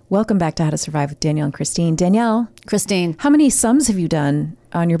 Welcome back to How to Survive with Danielle and Christine. Danielle. Christine. How many sums have you done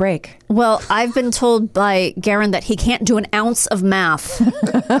on your break? Well, I've been told by Garen that he can't do an ounce of math, which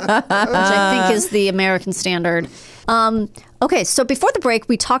I think is the American standard. Okay, so before the break,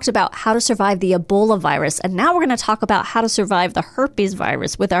 we talked about how to survive the Ebola virus, and now we're going to talk about how to survive the herpes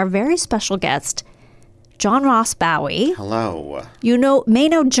virus with our very special guest, John Ross Bowie. Hello. You may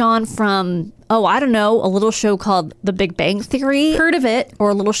know John from, a little show called The Big Bang Theory. Heard of it. Or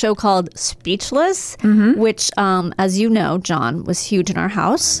a little show called Speechless, which, as you know, John, was huge in our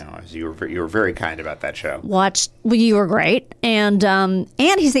house. I know, you were very kind about that show. You were great. And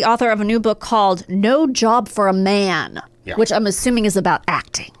he's the author of a new book called No Job for a Man, which I'm assuming is about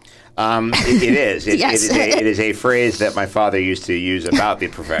acting. It is. Yes. It is a phrase that my father used to use about the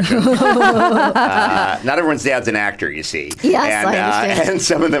profession. Not everyone's dad's an actor, you see. Yes, I understand. And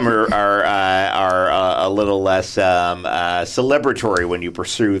some of them are a little less celebratory when you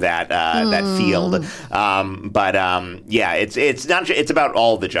pursue that field. It's not. It's about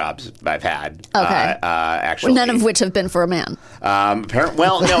all the jobs I've had. Okay. Actually, none of which have been for a man. No, I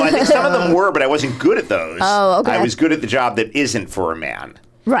think some of them were, but I wasn't good at those. Oh, okay. I was good at the job that isn't for a man.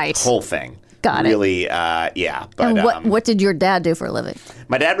 Right. Whole thing. Got it. Really, yeah. But and what did your dad do for a living?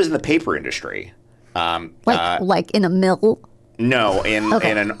 My dad was in the paper industry. Like in a mill? No, in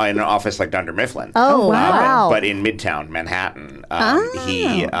an office like Dunder Mifflin. Oh, wow. But in Midtown Manhattan.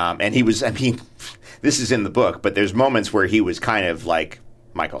 He was, this is in the book, but there's moments where he was kind of like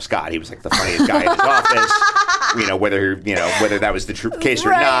Michael Scott. He was like the funniest guy in his office. Whether that was the case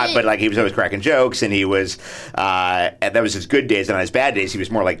or not, but like he was always cracking jokes, and he was and that was his good days, and on his bad days he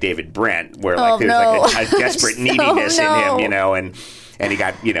was more like David Brent, where like there was like a desperate neediness in him, and he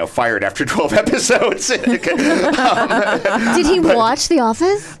got fired after 12 episodes. Did he watch The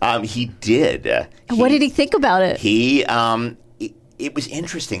Office? He did. What did he think about it? It was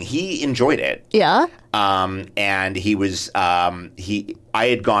interesting. He enjoyed it. Yeah. And he was I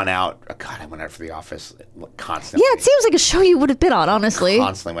had gone out. God, I went out for The Office constantly. Yeah, it seems like a show you would have been on, honestly.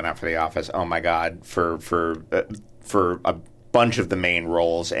 Constantly went out for The Office. Oh my God, for a bunch of the main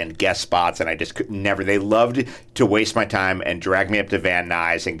roles and guest spots, and I just could never. They loved to waste my time and drag me up to Van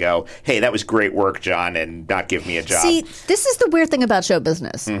Nuys and go, "Hey, that was great work, John," and not give me a job. See, this is the weird thing about show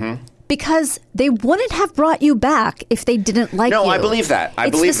business. Mm-hmm. Because they wouldn't have brought you back if they didn't like you. No, I believe that.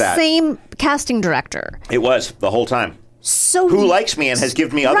 It's the same casting director. It was the whole time. So who likes me and has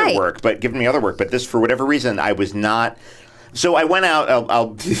given me other work, but this for whatever reason I was not. So I went out.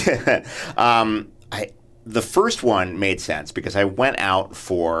 The first one made sense because I went out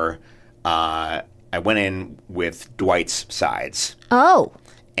for. I went in with Dwight's sides. Oh.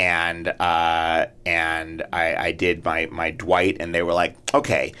 And I did my Dwight, and they were like,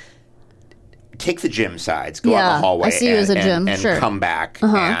 okay. Take the gym sides, go out the hallway, I see you as a gym. and sure. come back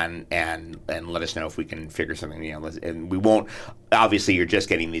and let us know if we can figure something. And we won't. Obviously, you're just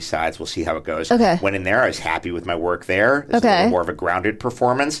getting these sides. We'll see how it goes. Okay. Went in there. I was happy with my work there. It's a little more of a grounded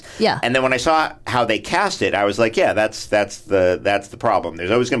performance. Yeah. And then when I saw how they cast it, I was like, yeah, that's the problem.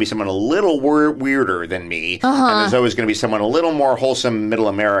 There's always going to be someone a little weirder than me, and there's always going to be someone a little more wholesome Middle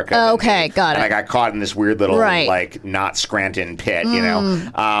America. Okay, got it. And I got caught in this weird little like not Scranton pit,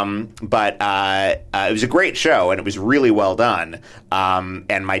 But it was a great show, and it was really well done.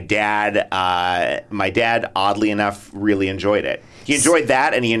 And my dad, oddly enough, really enjoyed it. He enjoyed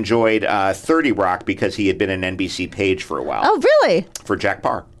that, and he enjoyed 30 Rock because he had been an NBC page for a while. Oh, really? For Jack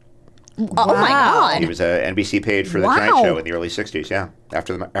Parr. Oh my God! He was an NBC page for the Tonight Show in the early '60s. Yeah,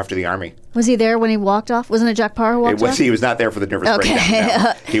 after the Army. Was he there when he walked off? Wasn't it Jack Parr who walked off? He was not there for the nervous breakdown.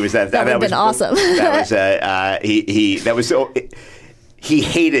 No. He was that. That would have been awesome. That was so. He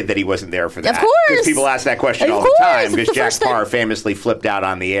hated that he wasn't there for that. Of course. Because people ask that question all the time. Because Jack Parr famously flipped out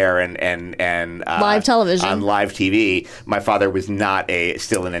on the air and live television. On live TV. My father was not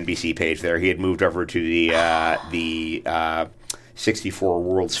still an NBC page there. He had moved over to the 64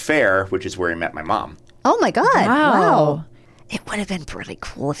 World's Fair, which is where he met my mom. Oh, my God. Wow. It would have been pretty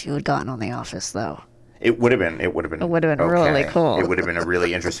cool if you had gotten on The Office, though. It would have been really cool. It would have been a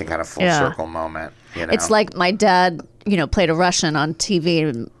really interesting kind of full circle moment. It's like my dad, played a Russian on TV.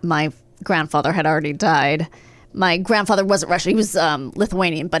 And my grandfather had already died. My grandfather wasn't Russian; he was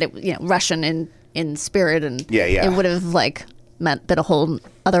Lithuanian, but Russian in spirit, and it would have been a whole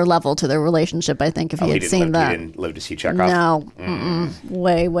other level to their relationship. I think if he had seen that. He didn't live to see Chekhov. No,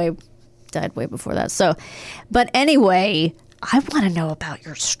 way died way before that. So, but anyway, I want to know about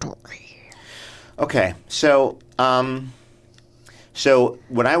your story. Okay, so when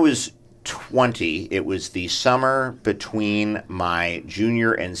I was 20, it was the summer between my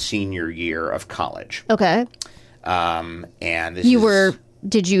junior and senior year of college. Okay. And this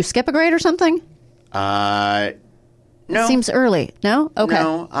Did you skip a grade or something? No. Seems early. No? Okay.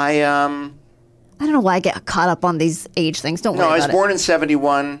 No, I don't know why I get caught up on these age things. Don't worry about it. No, I was born in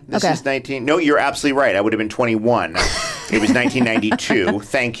 71. This is 19. No, you're absolutely right. I would have been 21. It was 1992.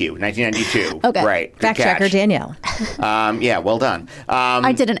 Thank you. 1992. Okay. Right. Good Fact checker catch. Danielle. Yeah, well done.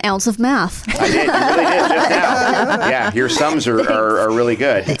 I did an ounce of math. I did. You really did just now. Yeah, your sums are really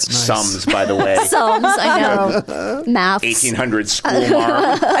good. Sums, by the way. Sums, I know. Maths. 1800 school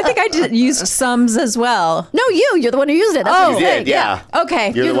mark. I think I used sums as well. No, you're the one who used it. That's what You I'm saying. did, yeah.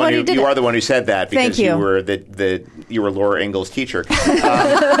 Okay. You're the one who did you it. are the one who said that because Thank you. you were you were Laura Ingalls' teacher.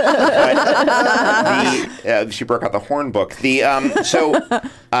 She broke out the horn book. So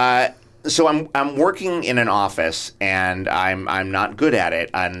I'm working in an office and I'm not good at it,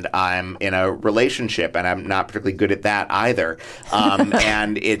 and I'm in a relationship and I'm not particularly good at that either.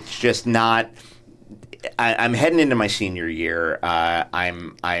 And it's just not. I'm heading into my senior year.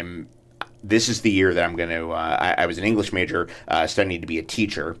 This is the year that I'm going to. I was an English major, studying to be a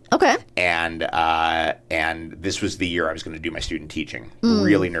teacher. Okay. And this was the year I was going to do my student teaching.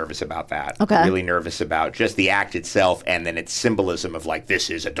 Really nervous about that. Okay. Really nervous about just the act itself, and then its symbolism of like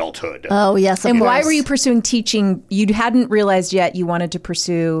this is adulthood. Oh yes. And why were you pursuing teaching? You hadn't realized yet you wanted to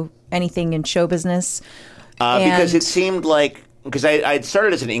pursue anything in show business. Because it seemed like. Because I'd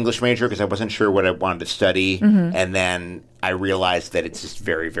started as an English major because I wasn't sure what I wanted to study, and then I realized that it's just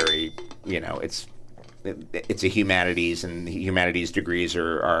very, very, it's a humanities, and humanities degrees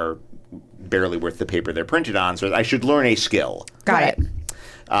are barely worth the paper they're printed on. So I should learn a skill. Got it.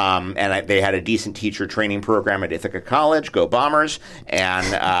 And they had a decent teacher training program at Ithaca College, go Bombers,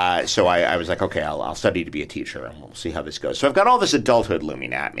 and so I was like, okay, I'll study to be a teacher, and we'll see how this goes. So I've got all this adulthood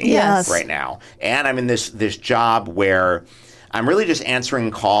looming at me right now, and I'm in this job where I'm really just answering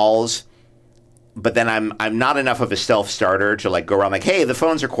calls, but then I'm not enough of a self-starter to like go around like, hey, the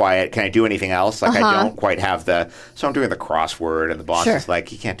phones are quiet. Can I do anything else? Like I don't quite have so I'm doing the crossword, and the boss is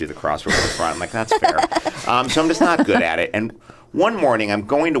like, you can't do the crossword in the front. I'm like, that's fair. So I'm just not good at it. And one morning I'm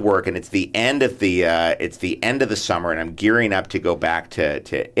going to work, and it's the end of the summer, and I'm gearing up to go back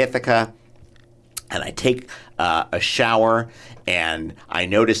to Ithaca. And I take a shower, and I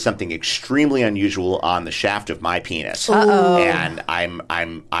notice something extremely unusual on the shaft of my penis. And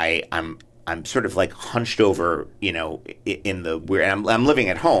I'm sort of like hunched over, in the weird. And I'm living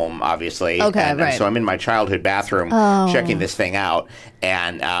at home, obviously. Okay, and so I'm in my childhood bathroom checking this thing out.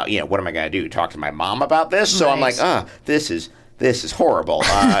 And what am I going to do? Talk to my mom about this? So I'm like, this is horrible.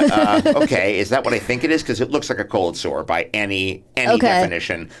 Okay, is that what I think it is? Because it looks like a cold sore by any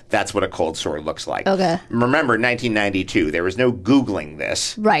definition. That's what a cold sore looks like. Okay. Remember, 1992, there was no Googling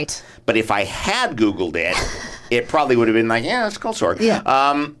this. Right. But if I had Googled it, it probably would have been like, yeah, it's a cold sore.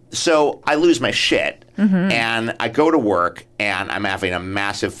 Yeah. So I lose my shit, and I go to work, and I'm having a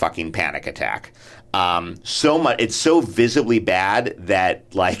massive fucking panic attack. So much, it's so visibly bad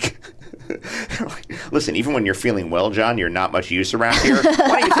that like. Listen, even when you're feeling well, John, you're not much use around here.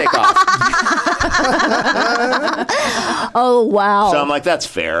 Why don't you take off? Oh wow! So I'm like, that's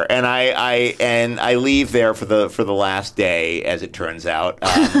fair, and I leave there for the last day, as it turns out,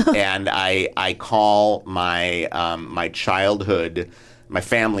 and I call my my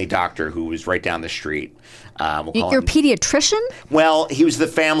family doctor, who was right down the street. Your pediatrician? Well, he was the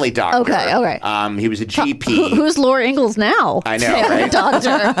family doctor. Okay. He was a GP. Who's Laura Ingalls now? I know, right?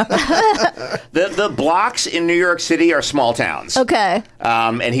 Doctor. The blocks in New York City are small towns. Okay.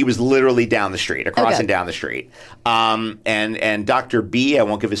 And he was literally down the street, across and down the street. And Dr. B, I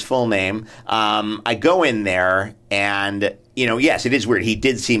won't give his full name. I go in there, and yes, it is weird. He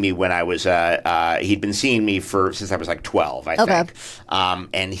did see me when I was. He'd been seeing me since I was like 12, I think.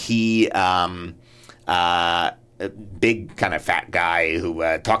 And he. A big kind of fat guy who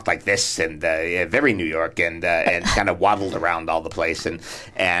talked like this and very New York and kind of waddled around all the place so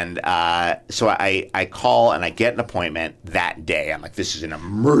I call and I get an appointment that day. I'm like, this is an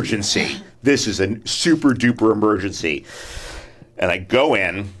emergency. This is a super duper emergency. And I go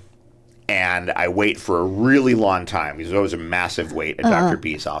in. And I wait for a really long time. There's always a massive wait at Dr.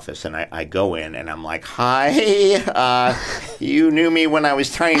 B's office. And I go in, and I'm like, hi, you knew me when I was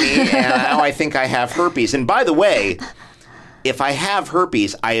tiny, and now I think I have herpes. And by the way, if I have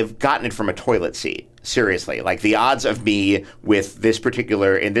herpes, I have gotten it from a toilet seat. Seriously, like the odds of me with this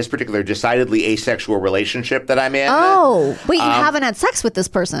particular decidedly asexual relationship that I'm in. Oh, wait, you haven't had sex with this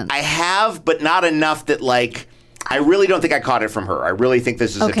person? I have, but not enough that like I really don't think I caught it from her. I really think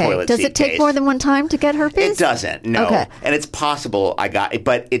this is a toilet Does seat it take case. more than one time to get herpes? It doesn't. No. Okay. And it's possible I got it,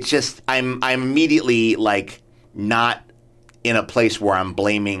 but it's just I'm immediately like not in a place where I'm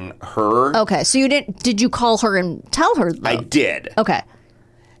blaming her. Okay, so did you call her and tell her though? I did. Okay.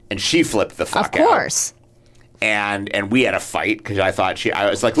 And she flipped the fuck out. Of course. And we had a fight because I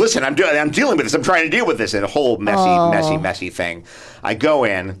was like, listen, I'm dealing with this. I'm trying to deal with this. And a whole messy thing. I go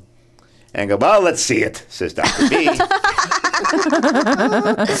in and go, well, let's see it, says Dr. B.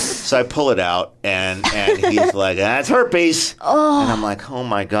 So I pull it out, and he's like, that's herpes. Oh. And I'm like, oh,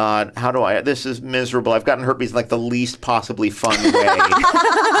 my God, this is miserable. I've gotten herpes in like the least possibly fun way you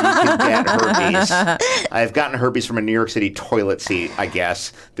can get herpes. I've gotten herpes from a New York City toilet seat, I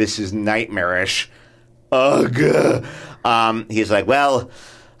guess. This is nightmarish. Ugh. He's like, well,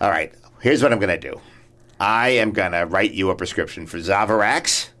 all right, here's what I'm going to do. I am going to write you a prescription for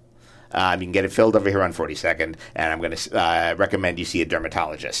Zavarax. You can get it filled over here on 42nd, and I'm going to recommend you see a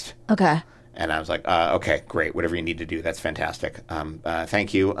dermatologist. Okay. And I was like, okay, great. Whatever you need to do, that's fantastic.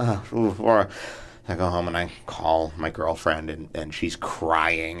 Thank you. Or I go home and I call my girlfriend, and she's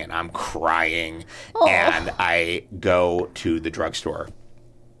crying, and I'm crying. Oh. And I go to the drugstore,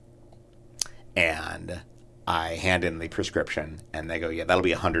 and I hand in the prescription, and they go, yeah, that'll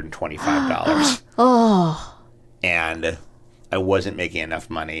be $125. Oh. And I wasn't making enough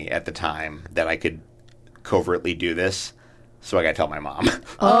money at the time that I could covertly do this, so I got to tell my mom.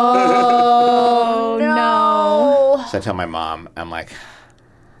 Oh, no. So I tell my mom, I'm like,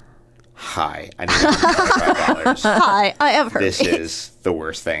 hi, I need $125. Hi, I have herpes. This is the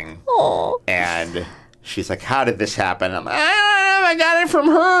worst thing. Oh. And she's like, how did this happen? I'm like, I got it from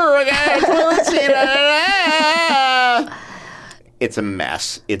her. I got it. It's a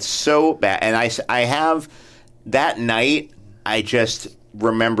mess. It's so bad. And I have, that night, I just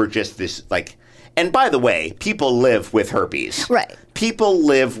remember just this, like, and by the way, people live with herpes. Right. People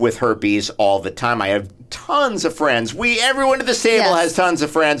live with herpes all the time. I have tons of friends. Everyone at this table has tons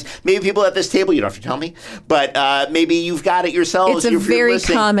of friends. Maybe people at this table, you don't have to tell me, but maybe you've got it yourselves. It's a very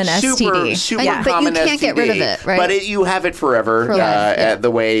common STD. Super common STD. But you can't get rid of it, right? But you have it forever. For life,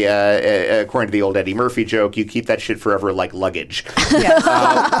 the way, according to the old Eddie Murphy joke, you keep that shit forever like luggage. Yes.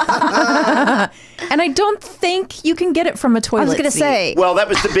 And I don't think you can get it from a toilet I was going to say. Well, that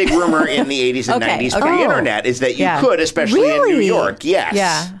was the big rumor in the 80s and 90s pre-internet, is that you could, especially in New York. Yes.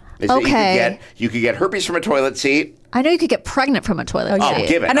 Yeah. You could get herpes from a toilet seat. I know you could get pregnant from a toilet seat. Oh,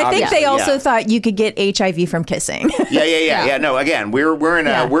 give it. And I think they also thought you could get HIV from kissing. Yeah. No, again, we're in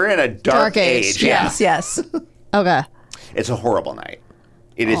a dark age. Yes. Okay. It's a horrible night.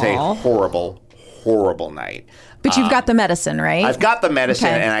 It is a horrible night. But you've got the medicine, right? I've got the medicine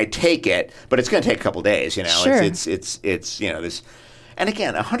and I take it, but it's going to take a couple days. You know, sure. It's this, and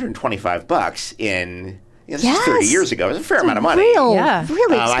again, $125 in. This is 30 years ago. It was a fair amount of money. Really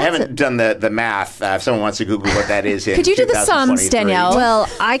expensive. I haven't done the math. If someone wants to Google what that is in Could you do the sums, Danielle? Well,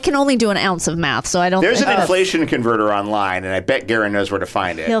 I can only do an ounce of math, so I don't There's an inflation converter online, and I bet Garen knows where to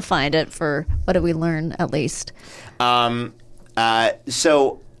find it. He'll find it for, what did we learn, at least? So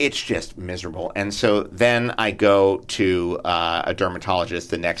it's just miserable. And so then I go to a dermatologist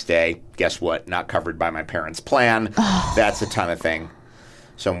the next day. Guess what? Not covered by my parents' plan. That's a ton of thing.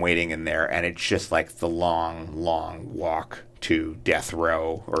 So I'm waiting in there, and it's just like the long, long walk to death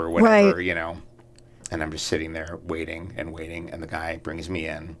row or whatever, you know. And I'm just sitting there waiting, and the guy brings me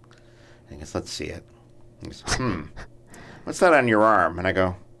in. And he goes, let's see it. He goes, what's that on your arm? And I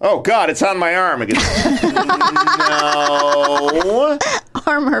go, oh, God, it's on my arm. He goes, no.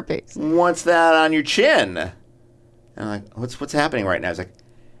 Arm herpes. What's that on your chin? And I'm like, what's happening right now? He's like,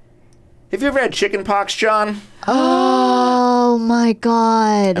 have you ever had chicken pox, John? Oh, my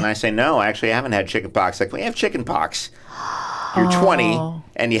God. And I say, no, actually, I haven't had chicken pox. Like, when you have chicken pox, you're 20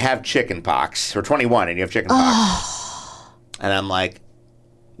 and you have chicken pox, or 21 and you have chicken pox. And I'm like,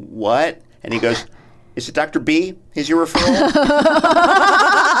 what? And he goes, is it Dr. B? Is your referral?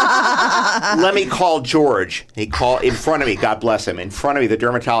 Let me call George. He called in front of me, God bless him, in front of me, the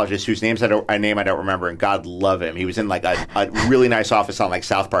dermatologist whose name I don't remember, and God love him. He was in like a really nice office on like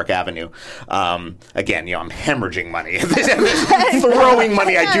South Park Avenue. Again, you know, I'm hemorrhaging money. Throwing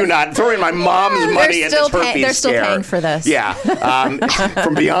money I do not. Throwing my mom's money at this herpes scare. They're still paying for this. Yeah.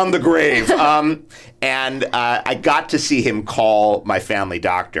 From beyond the grave. And I got to see him call my family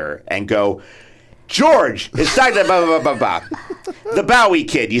doctor and go, George, it's Dr. The Bowie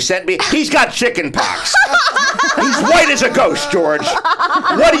kid you sent me. He's got chicken pox. He's white as a ghost, George.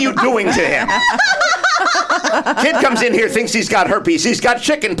 What are you doing to him? Kid comes in here, thinks he's got herpes. He's got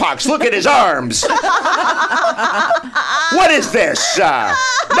chicken pox. Look at his arms. What is this?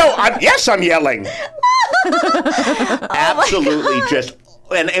 Yes, I'm yelling. Absolutely just...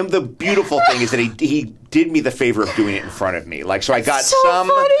 And the beautiful thing is that he did me the favor of doing it in front of me. Like, so I got some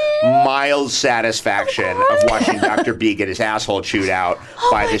mild satisfaction of watching Dr. B get his asshole chewed out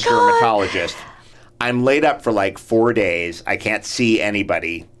by this dermatologist. I'm laid up for like 4 days. I can't see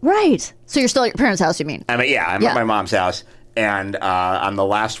anybody. Right. So you're still at your parents' house, you mean? I'm at my mom's house. And I'm the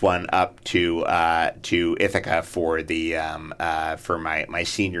last one up to Ithaca for the for my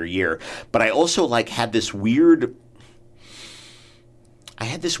senior year. But I also had this weird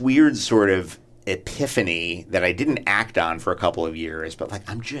sort of epiphany that I didn't act on for a couple of years. But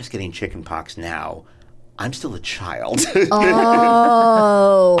I'm just getting chicken pox now. I'm still a child.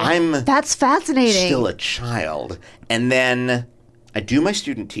 Oh, that's fascinating. Still a child, and then I do my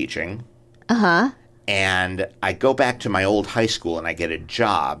student teaching. And I go back to my old high school and I get a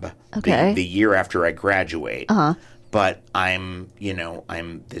job the year after I graduate. But I'm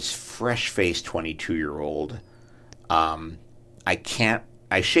this fresh-faced 22-year-old.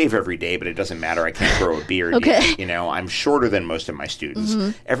 I shave every day, but it doesn't matter. I can't grow a beard yet. I'm shorter than most of my students.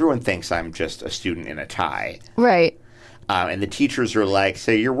 Everyone thinks I'm just a student in a tie. Right. And the teachers are like,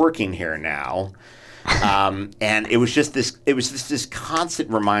 so you're working here now. And it was just this constant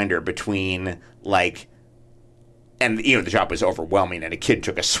reminder between and the job was overwhelming, and a kid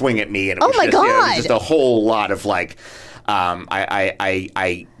took a swing at me, and it was God. It was just a whole lot of I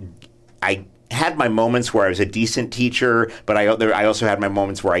had my moments where I was a decent teacher, but I also had my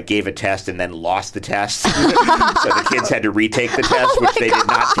moments where I gave a test and then lost the test. So the kids had to retake the test, which they did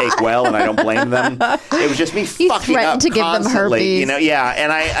not take well, and I don't blame them. It was just me fucking up to give constantly. them herpes.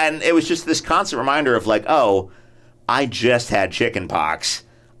 And it was just this constant reminder of I just had chicken pox.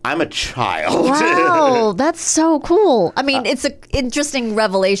 I'm a child. Wow, that's so cool. I mean, it's an interesting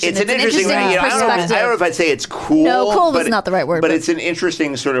revelation. It's an interesting perspective. I don't know if I'd say it's cool. No, cool was not the right word. But it's an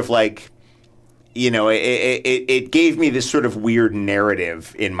interesting sort of it gave me this sort of weird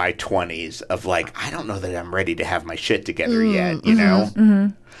narrative in my 20s of I don't know that I'm ready to have my shit together yet, you know?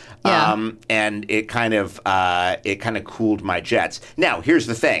 Yeah. And it kind of cooled my jets. Now, here's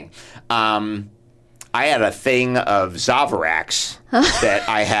the thing. I had a thing of Zovirax that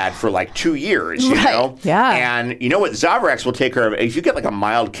I had for 2 years, you know? Yeah. And you know what? Zovirax will take care of it. If you get a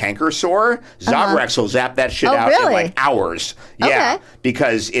mild canker sore, Zovirax will zap that shit out in hours. Yeah. Okay.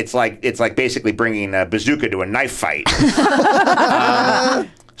 Because it's like basically bringing a bazooka to a knife fight.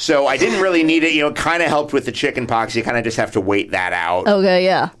 So I didn't really need it. It kind of helped with the chicken pox. You kind of just have to wait that out. Okay,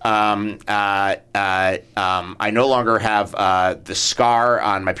 yeah. I no longer have the scar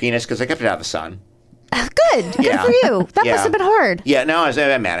on my penis because I kept it out of the sun. Good for you. That must have been hard. Yeah, no,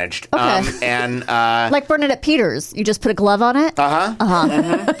 I managed. Okay. And like Bernadette Peters, you just put a glove on it.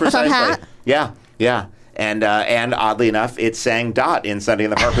 Precisely. Sun hat? Yeah. And oddly enough, it sang Dot in Sunday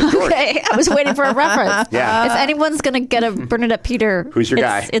in the Park with George. Okay, I was waiting for a reference. Yeah. If anyone's going to get a Bernadette Peter, who's your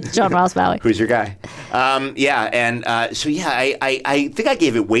guy? It's John Ross Bowie. Who's your guy? I think I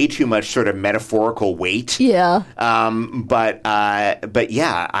gave it way too much sort of metaphorical weight. Yeah. But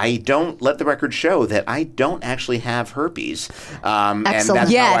yeah, I don't let the record show that I don't actually have herpes. Excellent. And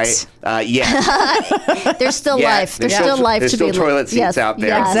that's how I. There's still life. There's still life There's to still be toilet seats out there.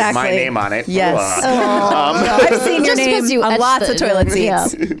 Yes. With my name on it. Yes. I've seen your name on lots of toilet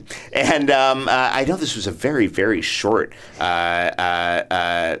seats. Yeah. And I know this was a very, very short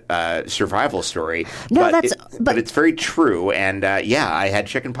survival story. No, but it's very true. And I had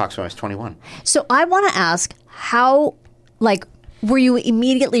chicken pox when I was 21. So I want to ask how, were you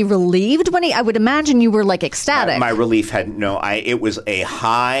immediately relieved when I would imagine you were ecstatic. My relief had it was a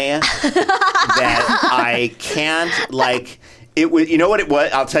high that I can't it was, you know what it was?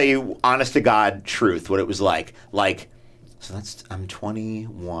 I'll tell you, honest to God, truth, what it was like. I'm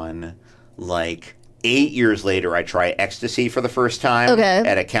 21, 8 years later, I try ecstasy for the first time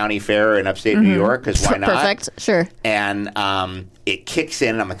at a county fair in upstate New York, because why not? Perfect, sure. And it kicks in,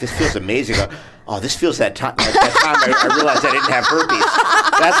 and I'm like, this feels amazing. Oh, this feels that time I realized I didn't have herpes.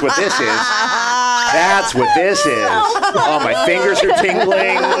 That's what this is. That's what this is. Oh, my fingers are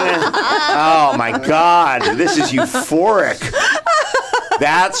tingling. Oh, my God. This is euphoric.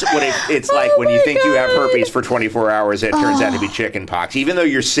 That's what it's like when you think you have herpes for 24 hours. It turns out to be chicken pox. Even though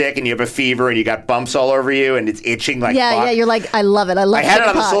you're sick and you have a fever and you got bumps all over you and it's itching fuck. Yeah, you're like, I love it. I had it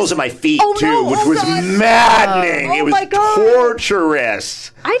on the soles of my feet, too, which was maddening. It was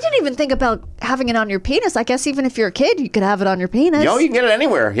torturous. I didn't even think about having it on your penis. I guess even if you're a kid, you could have it on your penis. You can get it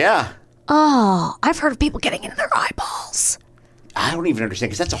anywhere, yeah. Oh, I've heard of people getting it in their eyeballs. I don't even understand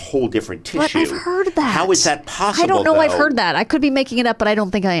because that's a whole different tissue. But I've heard that. How is that possible? I don't know. Though? I've heard that. I could be making it up, but I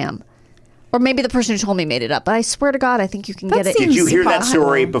don't think I am. Or maybe the person who told me made it up. But I swear to God, I think you can get it. Did you hear that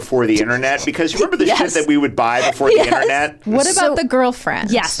story before the internet? Because remember the shit that we would buy before the internet? What about the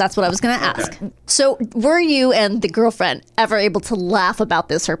girlfriend? Yes, that's what I was going to ask. So were you and the girlfriend ever able to laugh about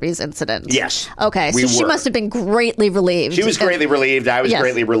this herpes incident? Yes. Okay, so she must have been greatly relieved. She was greatly relieved. I was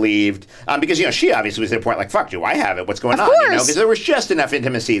greatly relieved. Because, she obviously was at a point like, fuck, do I have it? What's going on? Of course. Because there was just enough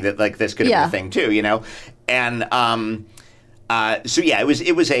intimacy that, like, this could have been a thing, too, And,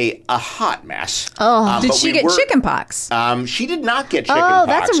 it was a hot mess. Oh, did she get chickenpox? She did not get chickenpox. Oh,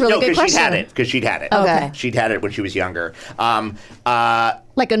 that's a really good question. Because she'd had it. Okay. She'd had it when she was younger.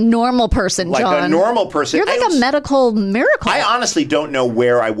 Like a normal person, like John. a normal person. You're like a medical miracle. I honestly don't know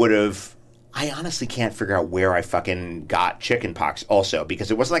where I would have. I honestly can't figure out where I fucking got chickenpox also because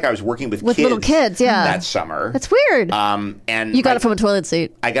it wasn't like I was working with kids little kids, that summer. That's weird. And you got it from a toilet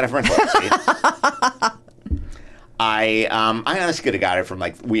seat. I got it from a toilet seat. I honestly could have got it from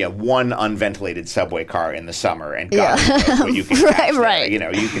one unventilated subway car in the summer, and God knows what you can catch there. You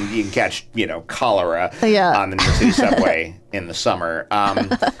can catch cholera on the New York City subway in the summer.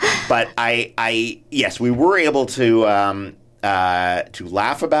 But yes, we were able to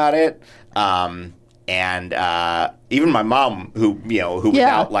laugh about it. And even my mom, who was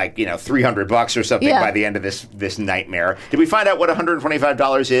out $300 or something by the end of this nightmare. Did we find out what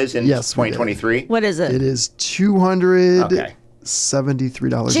 $125 is in 2023? What is it? It is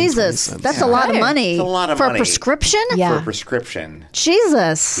 $273. Jesus, that's a lot of money. It's a lot of money. For a prescription? For a prescription.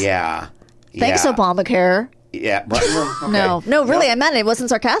 Jesus. Yeah. Thanks, Obamacare. Yeah. Okay. No, really, I meant it. It wasn't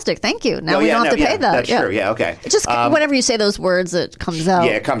sarcastic. Thank you. Now we don't have to pay that. That's true. Yeah, okay. It's just whenever you say those words, it comes out.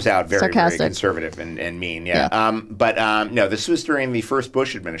 Yeah, it comes out very sarcastic. very conservative and mean. Yeah. No, this was during the first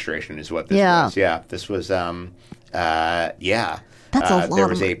Bush administration is what this was. Yeah. This was, That's a lot. There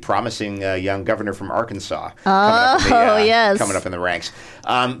was a promising young governor from Arkansas coming up in the ranks.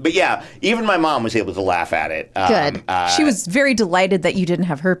 But yeah, even my mom was able to laugh at it. Good. She was very delighted that you didn't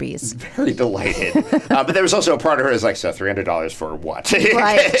have herpes. Very delighted. But there was also a part of her that's like, so $300 for what?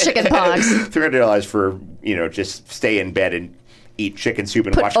 Right, chicken pox. $300 for, just stay in bed and eat chicken soup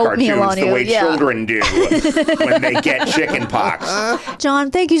and watch cartoons the way children do when they get chicken pox. John,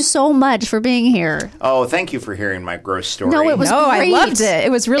 thank you so much for being here. Oh, thank you for hearing my gross story. No, it was great. I loved it.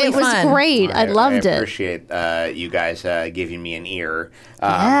 It was really fun. It was great. I loved it. I appreciate you guys giving me an ear.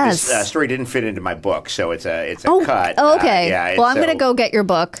 Yes. This story didn't fit into my book, so it's a cut. Okay. Well, I'm going to go get your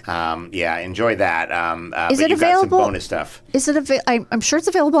book. Enjoy that. Is but it you've available? Got some bonus stuff. Is it? I'm sure it's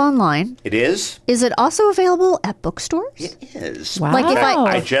available online. It is. Is it also available at bookstores? It is. Wow. Like if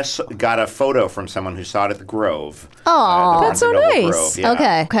I just got a photo from someone who saw it at the Grove. Oh, that's so nice. Grove,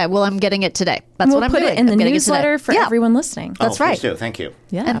 yeah. Okay. Well, I'm getting it today. That's what I'm doing. We'll put it in the newsletter for everyone listening. That's right. Please do. Thank you.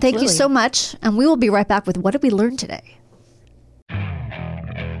 Yeah, and thank you so much. And we will be right back with What Did We Learn Today?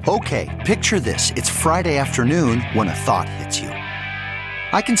 Okay, picture this. It's Friday afternoon when a thought hits you.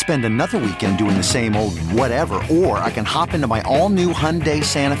 I can spend another weekend doing the same old whatever, or I can hop into my all-new Hyundai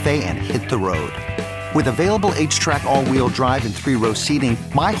Santa Fe and hit the road. With available H-Track all-wheel drive and 3-row seating,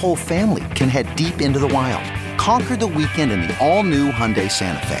 my whole family can head deep into the wild. Conquer the weekend in the all-new Hyundai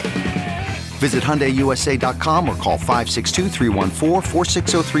Santa Fe. Visit HyundaiUSA.com or call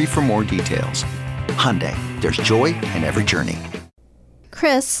 562-314-4603 for more details. Hyundai, there's joy in every journey.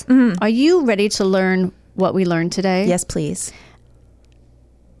 Chris, are you ready to learn what we learned today? Yes, please.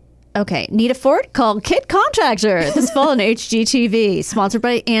 Okay, need a Ford? Call Kit Contractor this fall on HGTV, sponsored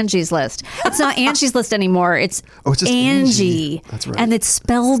by Angie's List. It's not Angie's List anymore. It's just Angie. That's right. And it's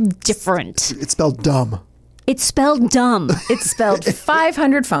spelled different. It's spelled dumb. It's spelled dumb. It's spelled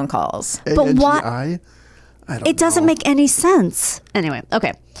 500 phone calls. But what? I don't It doesn't make any sense. Anyway,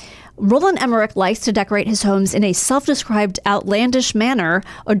 okay. Roland Emmerich likes to decorate his homes in a self-described outlandish manner,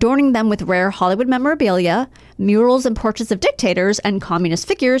 adorning them with rare Hollywood memorabilia, murals and portraits of dictators and communist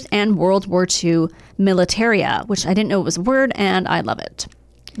figures, and World War II militaria, which I didn't know was a word, and I love it.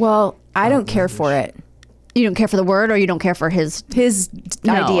 Well, I don't care for it. You don't care for the word, or you don't care for his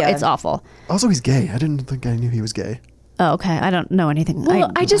idea? It's awful. Also, he's gay. I didn't think I knew he was gay. Oh, okay. I don't know anything.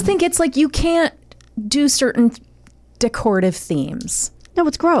 Well, I just think it's like you can't do certain decorative themes. No,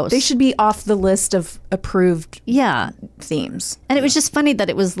 it's gross. They should be off the list of approved themes. And it was just funny that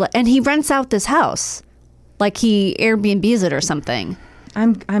it was, and he rents out this house. Like he Airbnbs it or something.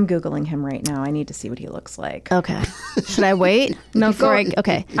 I'm Googling him right now. I need to see what he looks like. Okay. Should I wait? No,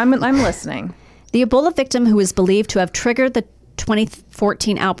 okay. I'm listening. The Ebola victim who is believed to have triggered the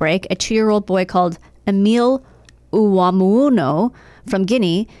 2014 outbreak, a 2-year-old boy called Emil Uamuno from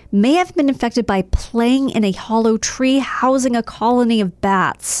Guinea may have been infected by playing in a hollow tree housing a colony of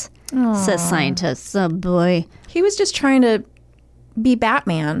bats, says scientists. Oh, boy. He was just trying to be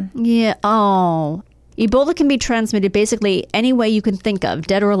Batman. Yeah. Oh. Ebola can be transmitted basically any way you can think of,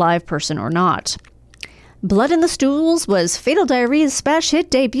 dead or alive person or not. Blood in the Stools was Fatal Diarrhea's smash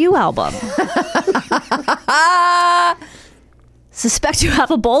hit debut album. Suspect you have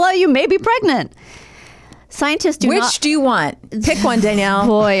Ebola? You may be pregnant. Scientists do not... Which do you want? Pick one, Danielle.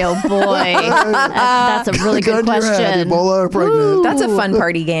 Boy, oh boy. That's a really good question. Ebola or pregnant? Ooh. That's a fun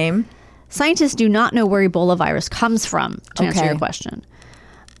party game. Scientists do not know where Ebola virus comes from, to answer your question.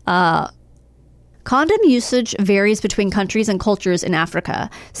 Condom usage varies between countries and cultures in Africa.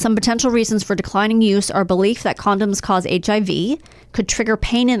 Some potential reasons for declining use are belief that condoms cause HIV, could trigger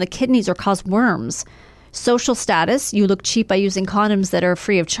pain in the kidneys, or cause worms. Social status, you look cheap by using condoms that are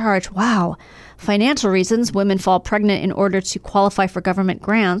free of charge. Wow. Financial reasons, women fall pregnant in order to qualify for government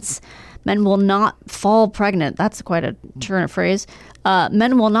grants. Men will not fall pregnant. That's quite a turn of phrase.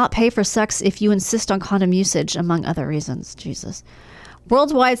 Men will not pay for sex if you insist on condom usage, among other reasons. Jesus.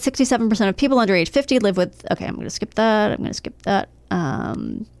 Worldwide, 67% of people under age 50 live with... Okay, I'm going to skip that.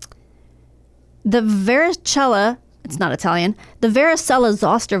 The varicella... It's not Italian. The varicella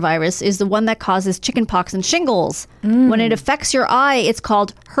zoster virus is the one that causes chickenpox and shingles. When it affects your eye, it's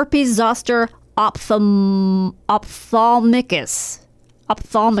called herpes zoster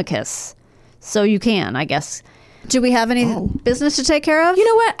ophthalmicus. So you can, I guess. Do we have any business to take care of? You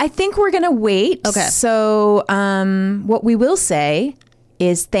know what? I think we're going to wait. Okay. So what we will say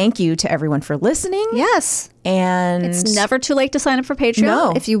is thank you to everyone for listening. Yes. And it's never too late to sign up for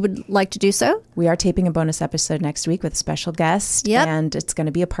Patreon if you would like to do so. We are taping a bonus episode next week with a special guest. Yep. And it's going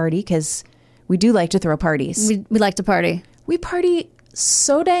to be a party because we do like to throw parties. We like to party. We party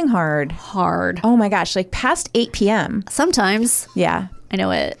so dang hard. Oh my gosh, like past 8 p.m. Sometimes. Yeah. I know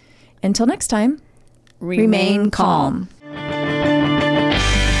it. Until next time, remain calm.